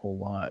seeing a whole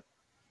lot.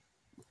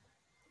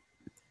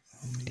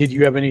 Did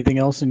you have anything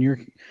else in your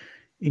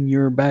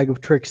bag of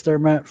tricks there,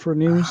 Matt, for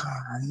news?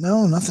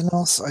 No, nothing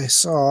else I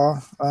saw.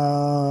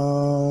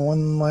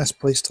 One last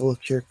place to look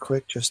here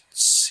quick, just to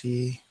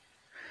see.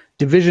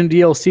 Division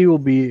DLC will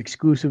be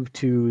exclusive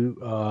to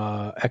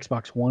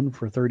Xbox One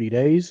for 30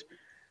 days.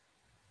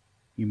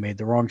 You made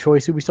the wrong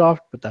choice,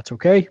 Ubisoft, but that's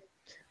okay.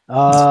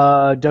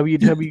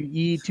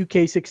 WWE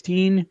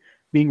 2K16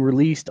 being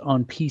released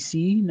on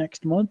PC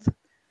next month.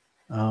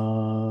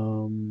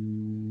 4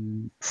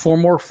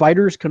 more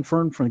fighters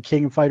confirmed from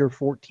King of Fighter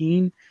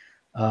 14.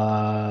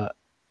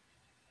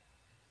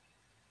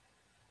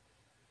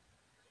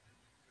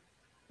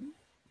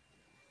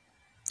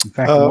 In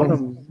fact,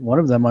 one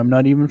of them I'm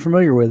not even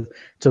familiar with.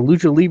 It's a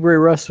Lucha Libre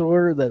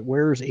wrestler that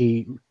wears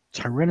a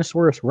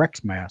Tyrannosaurus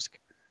Rex mask.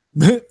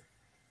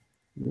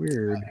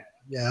 Weird.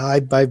 Yeah,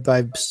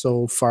 I'm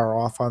so far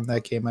off on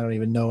that game. I don't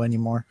even know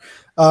anymore.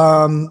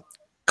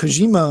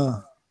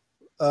 Kojima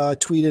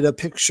tweeted a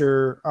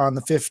picture on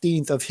the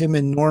 15th of him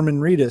and Norman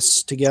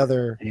Reedus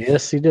together.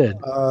 Yes, he did.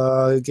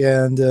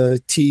 Again,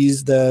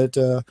 teased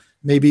that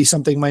maybe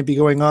something might be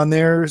going on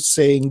there,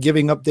 saying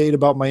giving update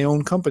about my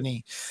own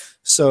company.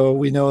 So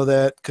we know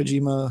that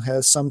Kojima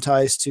has some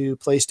ties to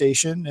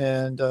PlayStation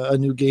and a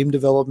new game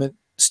development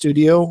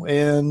studio,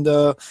 and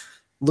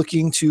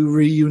looking to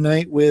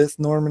reunite with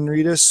Norman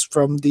Reedus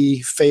from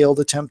the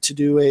failed attempt to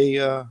do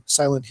a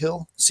Silent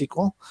Hill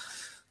sequel.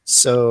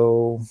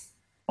 So,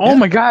 oh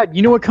my God!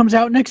 You know what comes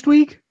out next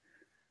week?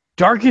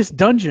 Darkest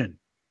Dungeon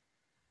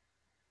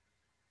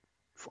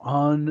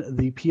on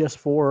the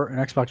PS4 and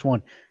Xbox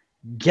One.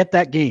 Get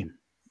that game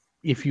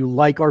if you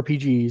like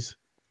RPGs.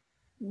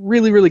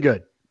 Really, really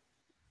good.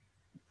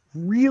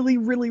 Really,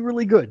 really,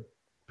 really good.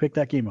 Pick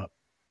that game up.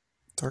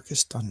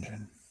 Darkest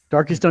Dungeon.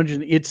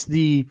 It's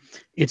a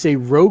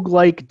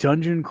roguelike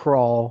dungeon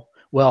crawl.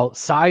 Well,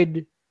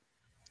 side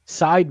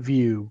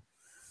view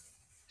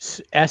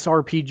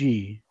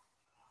SRPG,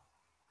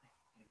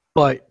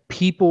 but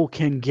people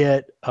can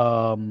get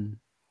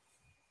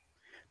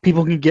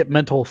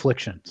mental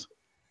afflictions.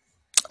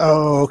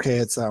 Oh, okay,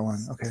 it's that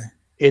one. Okay.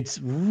 It's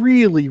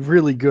really,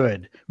 really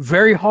good.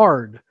 Very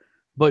hard,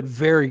 but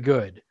very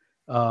good.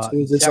 So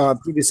is this on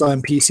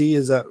PC?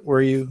 Is that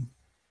where you?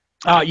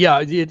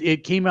 Yeah,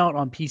 it came out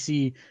on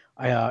PC.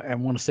 I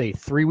want to say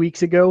 3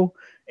 weeks ago,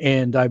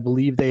 and I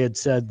believe they had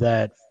said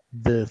that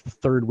the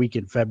third week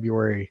in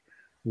February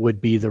would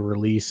be the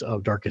release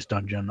of Darkest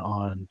Dungeon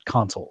on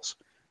consoles.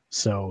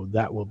 So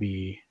that will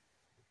be.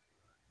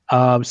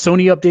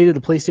 Sony updated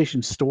the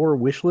PlayStation Store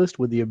wish list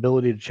with the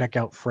ability to check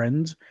out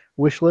friends'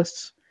 wish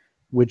lists,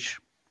 which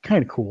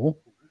kind of cool.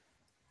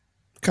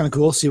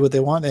 See what they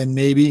want, and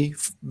maybe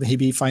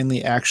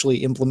finally actually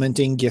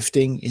implementing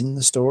gifting in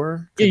the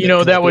store.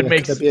 That would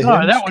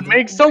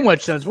make so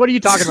much sense. What are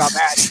you talking about,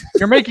 Matt?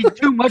 You're making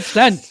too much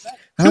sense.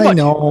 I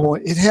know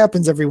it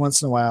happens every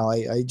once in a while.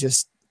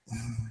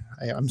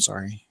 I'm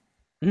sorry.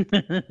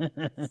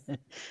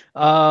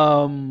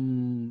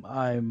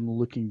 I'm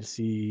looking to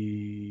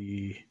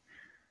see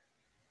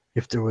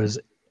if there was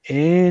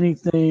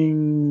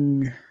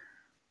anything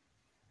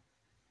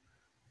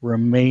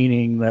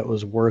remaining that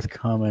was worth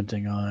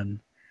commenting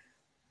on.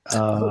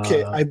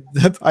 Okay, I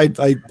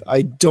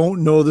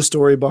don't know the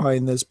story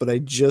behind this, but I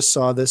just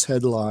saw this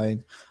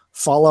headline: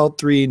 Fallout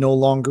 3 no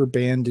longer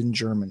banned in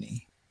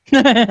Germany.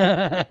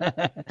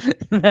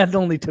 That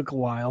only took a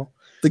while.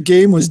 The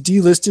game was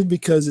delisted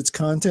because its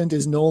content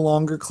is no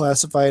longer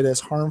classified as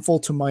harmful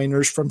to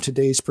minors from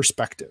today's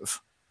perspective.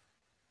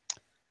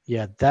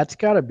 Yeah, that's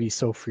got to be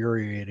so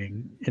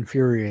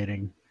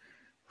infuriating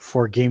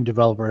for a game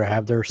developer to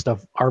have their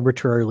stuff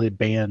arbitrarily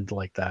banned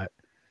like that.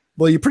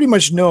 Well, you pretty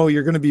much know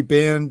you're going to be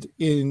banned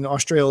in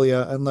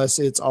Australia unless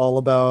it's all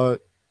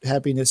about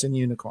happiness and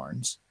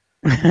unicorns.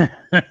 Good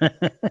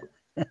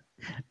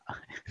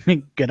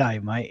eye,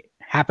 mate.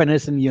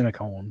 Happiness and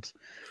unicorns.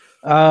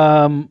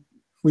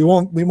 We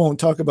won't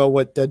talk about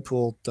what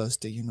Deadpool does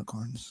to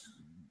unicorns.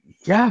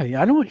 Yeah,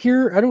 I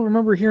don't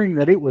remember hearing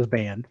that it was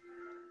banned.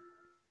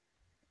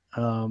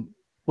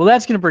 Well,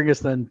 that's going to bring us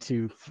then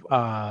to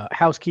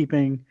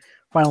housekeeping,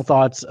 final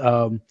thoughts.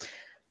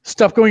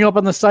 Stuff going up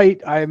on the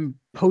site. I'm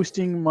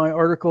posting my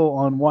article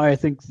on why I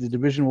think the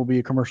division will be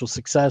a commercial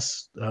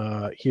success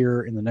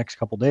here in the next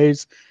couple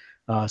days.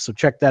 So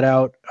check that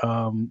out.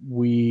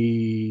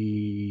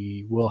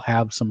 We will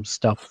have some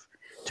stuff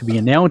to be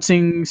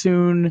announcing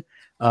soon.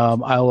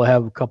 I will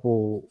have a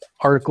couple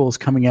articles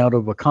coming out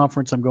of a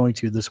conference I'm going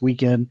to this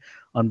weekend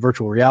on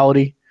virtual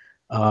reality,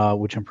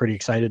 which I'm pretty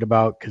excited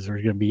about because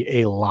there's going to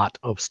be a lot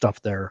of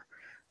stuff there.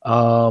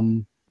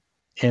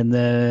 And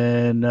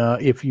then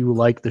if you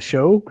like the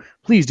show,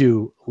 please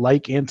do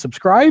like and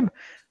subscribe.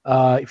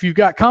 If you've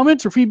got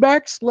comments or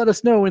feedbacks, let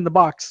us know in the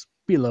box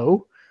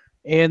below.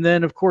 And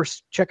then, of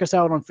course, check us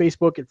out on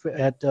Facebook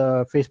at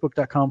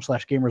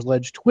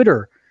facebook.com/GamersLedge,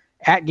 Twitter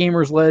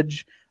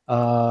 @GamersLedge,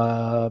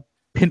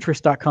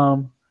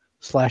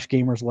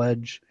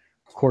 Pinterest.com/GamersLedge.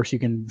 Of course, you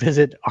can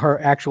visit our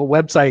actual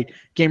website,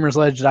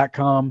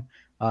 GamersLedge.com.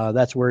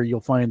 That's where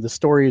you'll find the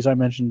stories I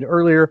mentioned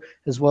earlier,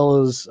 as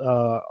well as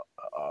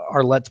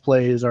our Let's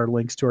Plays, our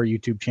links to our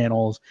YouTube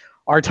channels,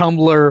 our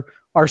Tumblr,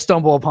 our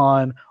Stumble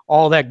Upon,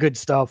 all that good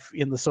stuff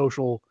in the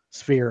social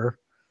sphere.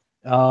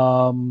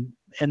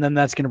 And then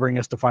that's going to bring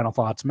us to final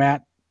thoughts.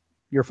 Matt,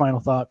 your final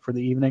thought for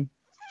the evening?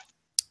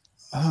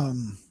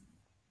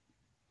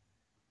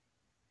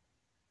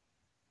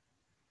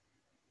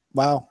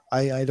 Wow,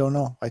 I don't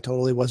know. I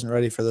totally wasn't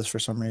ready for this for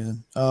some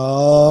reason.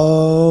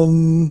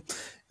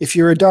 If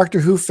you're a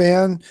Doctor Who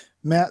fan,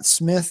 Matt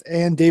Smith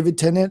and David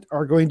Tennant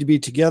are going to be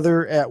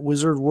together at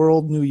Wizard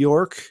World, New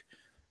York.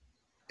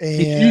 And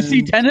did you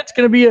see Tennant's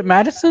going to be at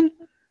Madison?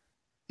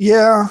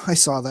 Yeah, I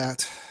saw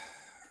that.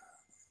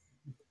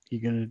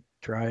 You going to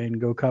try and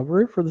go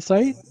cover it for the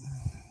site?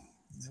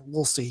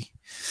 We'll see.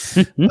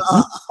 But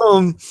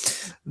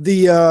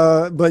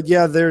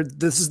yeah,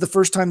 this is the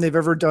first time they've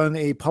ever done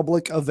a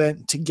public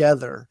event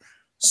together.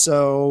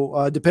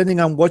 So depending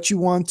on what you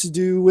want to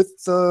do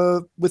with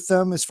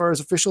them as far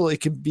as official,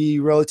 it could be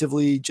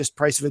relatively just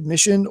price of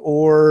admission,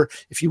 or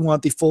if you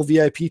want the full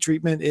VIP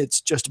treatment, it's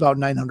just about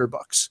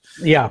 $900.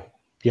 Yeah.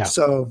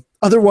 So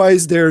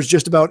otherwise, there's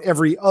just about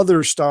every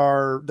other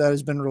star that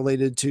has been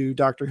related to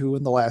Doctor Who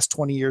in the last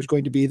 20 years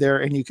going to be there,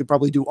 and you could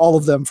probably do all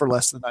of them for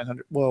less than $900.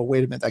 Well,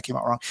 wait a minute, that came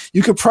out wrong.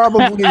 You could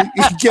probably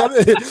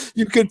get it.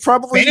 You could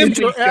probably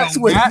interact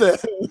with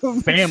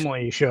them.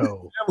 Family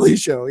show. Family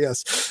show,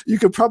 yes. You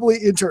could probably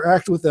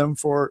interact with them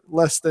for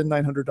less than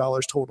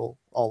 $900 total,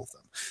 all of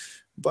them.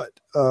 But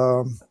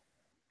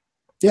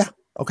yeah,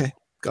 okay,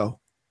 go.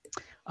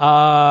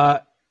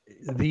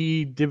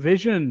 The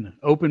Division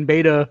open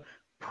beta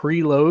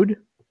preload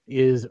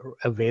is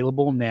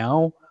available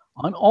now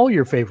on all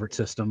your favorite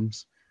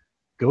systems.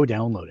 Go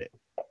download it.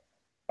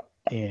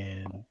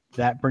 And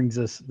that brings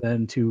us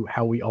then to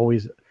how we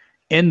always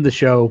end the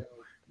show.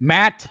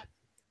 Matt,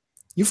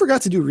 you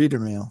forgot to do reader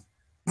mail.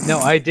 No,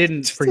 I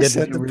didn't forget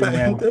to do reader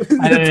mail.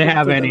 I didn't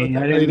have any.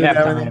 I didn't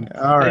have time.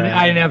 All right.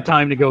 I didn't have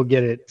time to go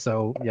get it.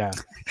 So yeah,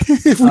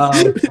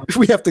 if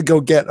we have to go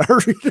get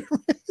our reader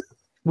mail.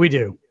 We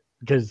do,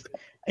 because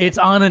it's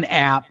on an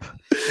app,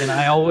 and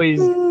I always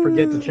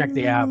forget to check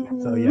the app.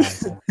 So yeah.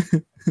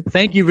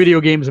 Thank you, Video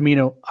Games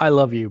Amino. I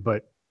love you,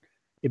 but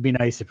it'd be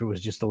nice if it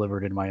was just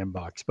delivered in my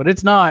inbox. But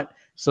it's not,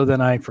 so then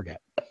I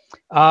forget.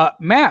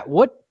 Matt,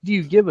 what do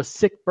you give a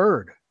sick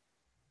bird?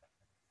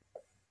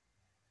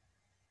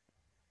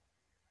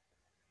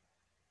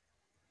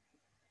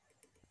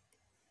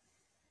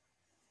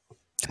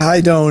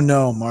 I don't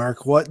know,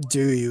 Mark. What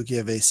do you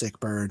give a sick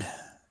bird?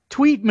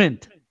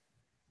 Tweetment.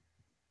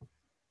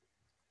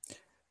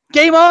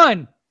 Game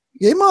on.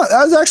 Game on.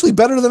 That was actually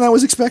better than I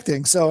was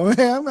expecting. So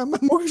I'm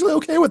actually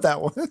okay with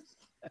that one.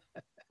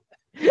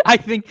 I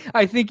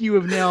think you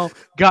have now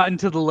gotten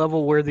to the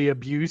level where the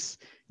abuse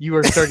you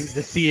are starting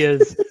to see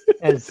as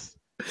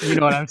you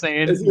know what I'm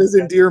saying? As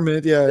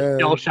endearment, yeah.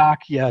 Shell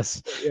shock,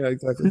 yes. Yeah,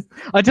 exactly.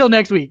 Until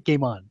next week,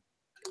 game on.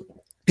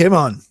 Game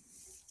on.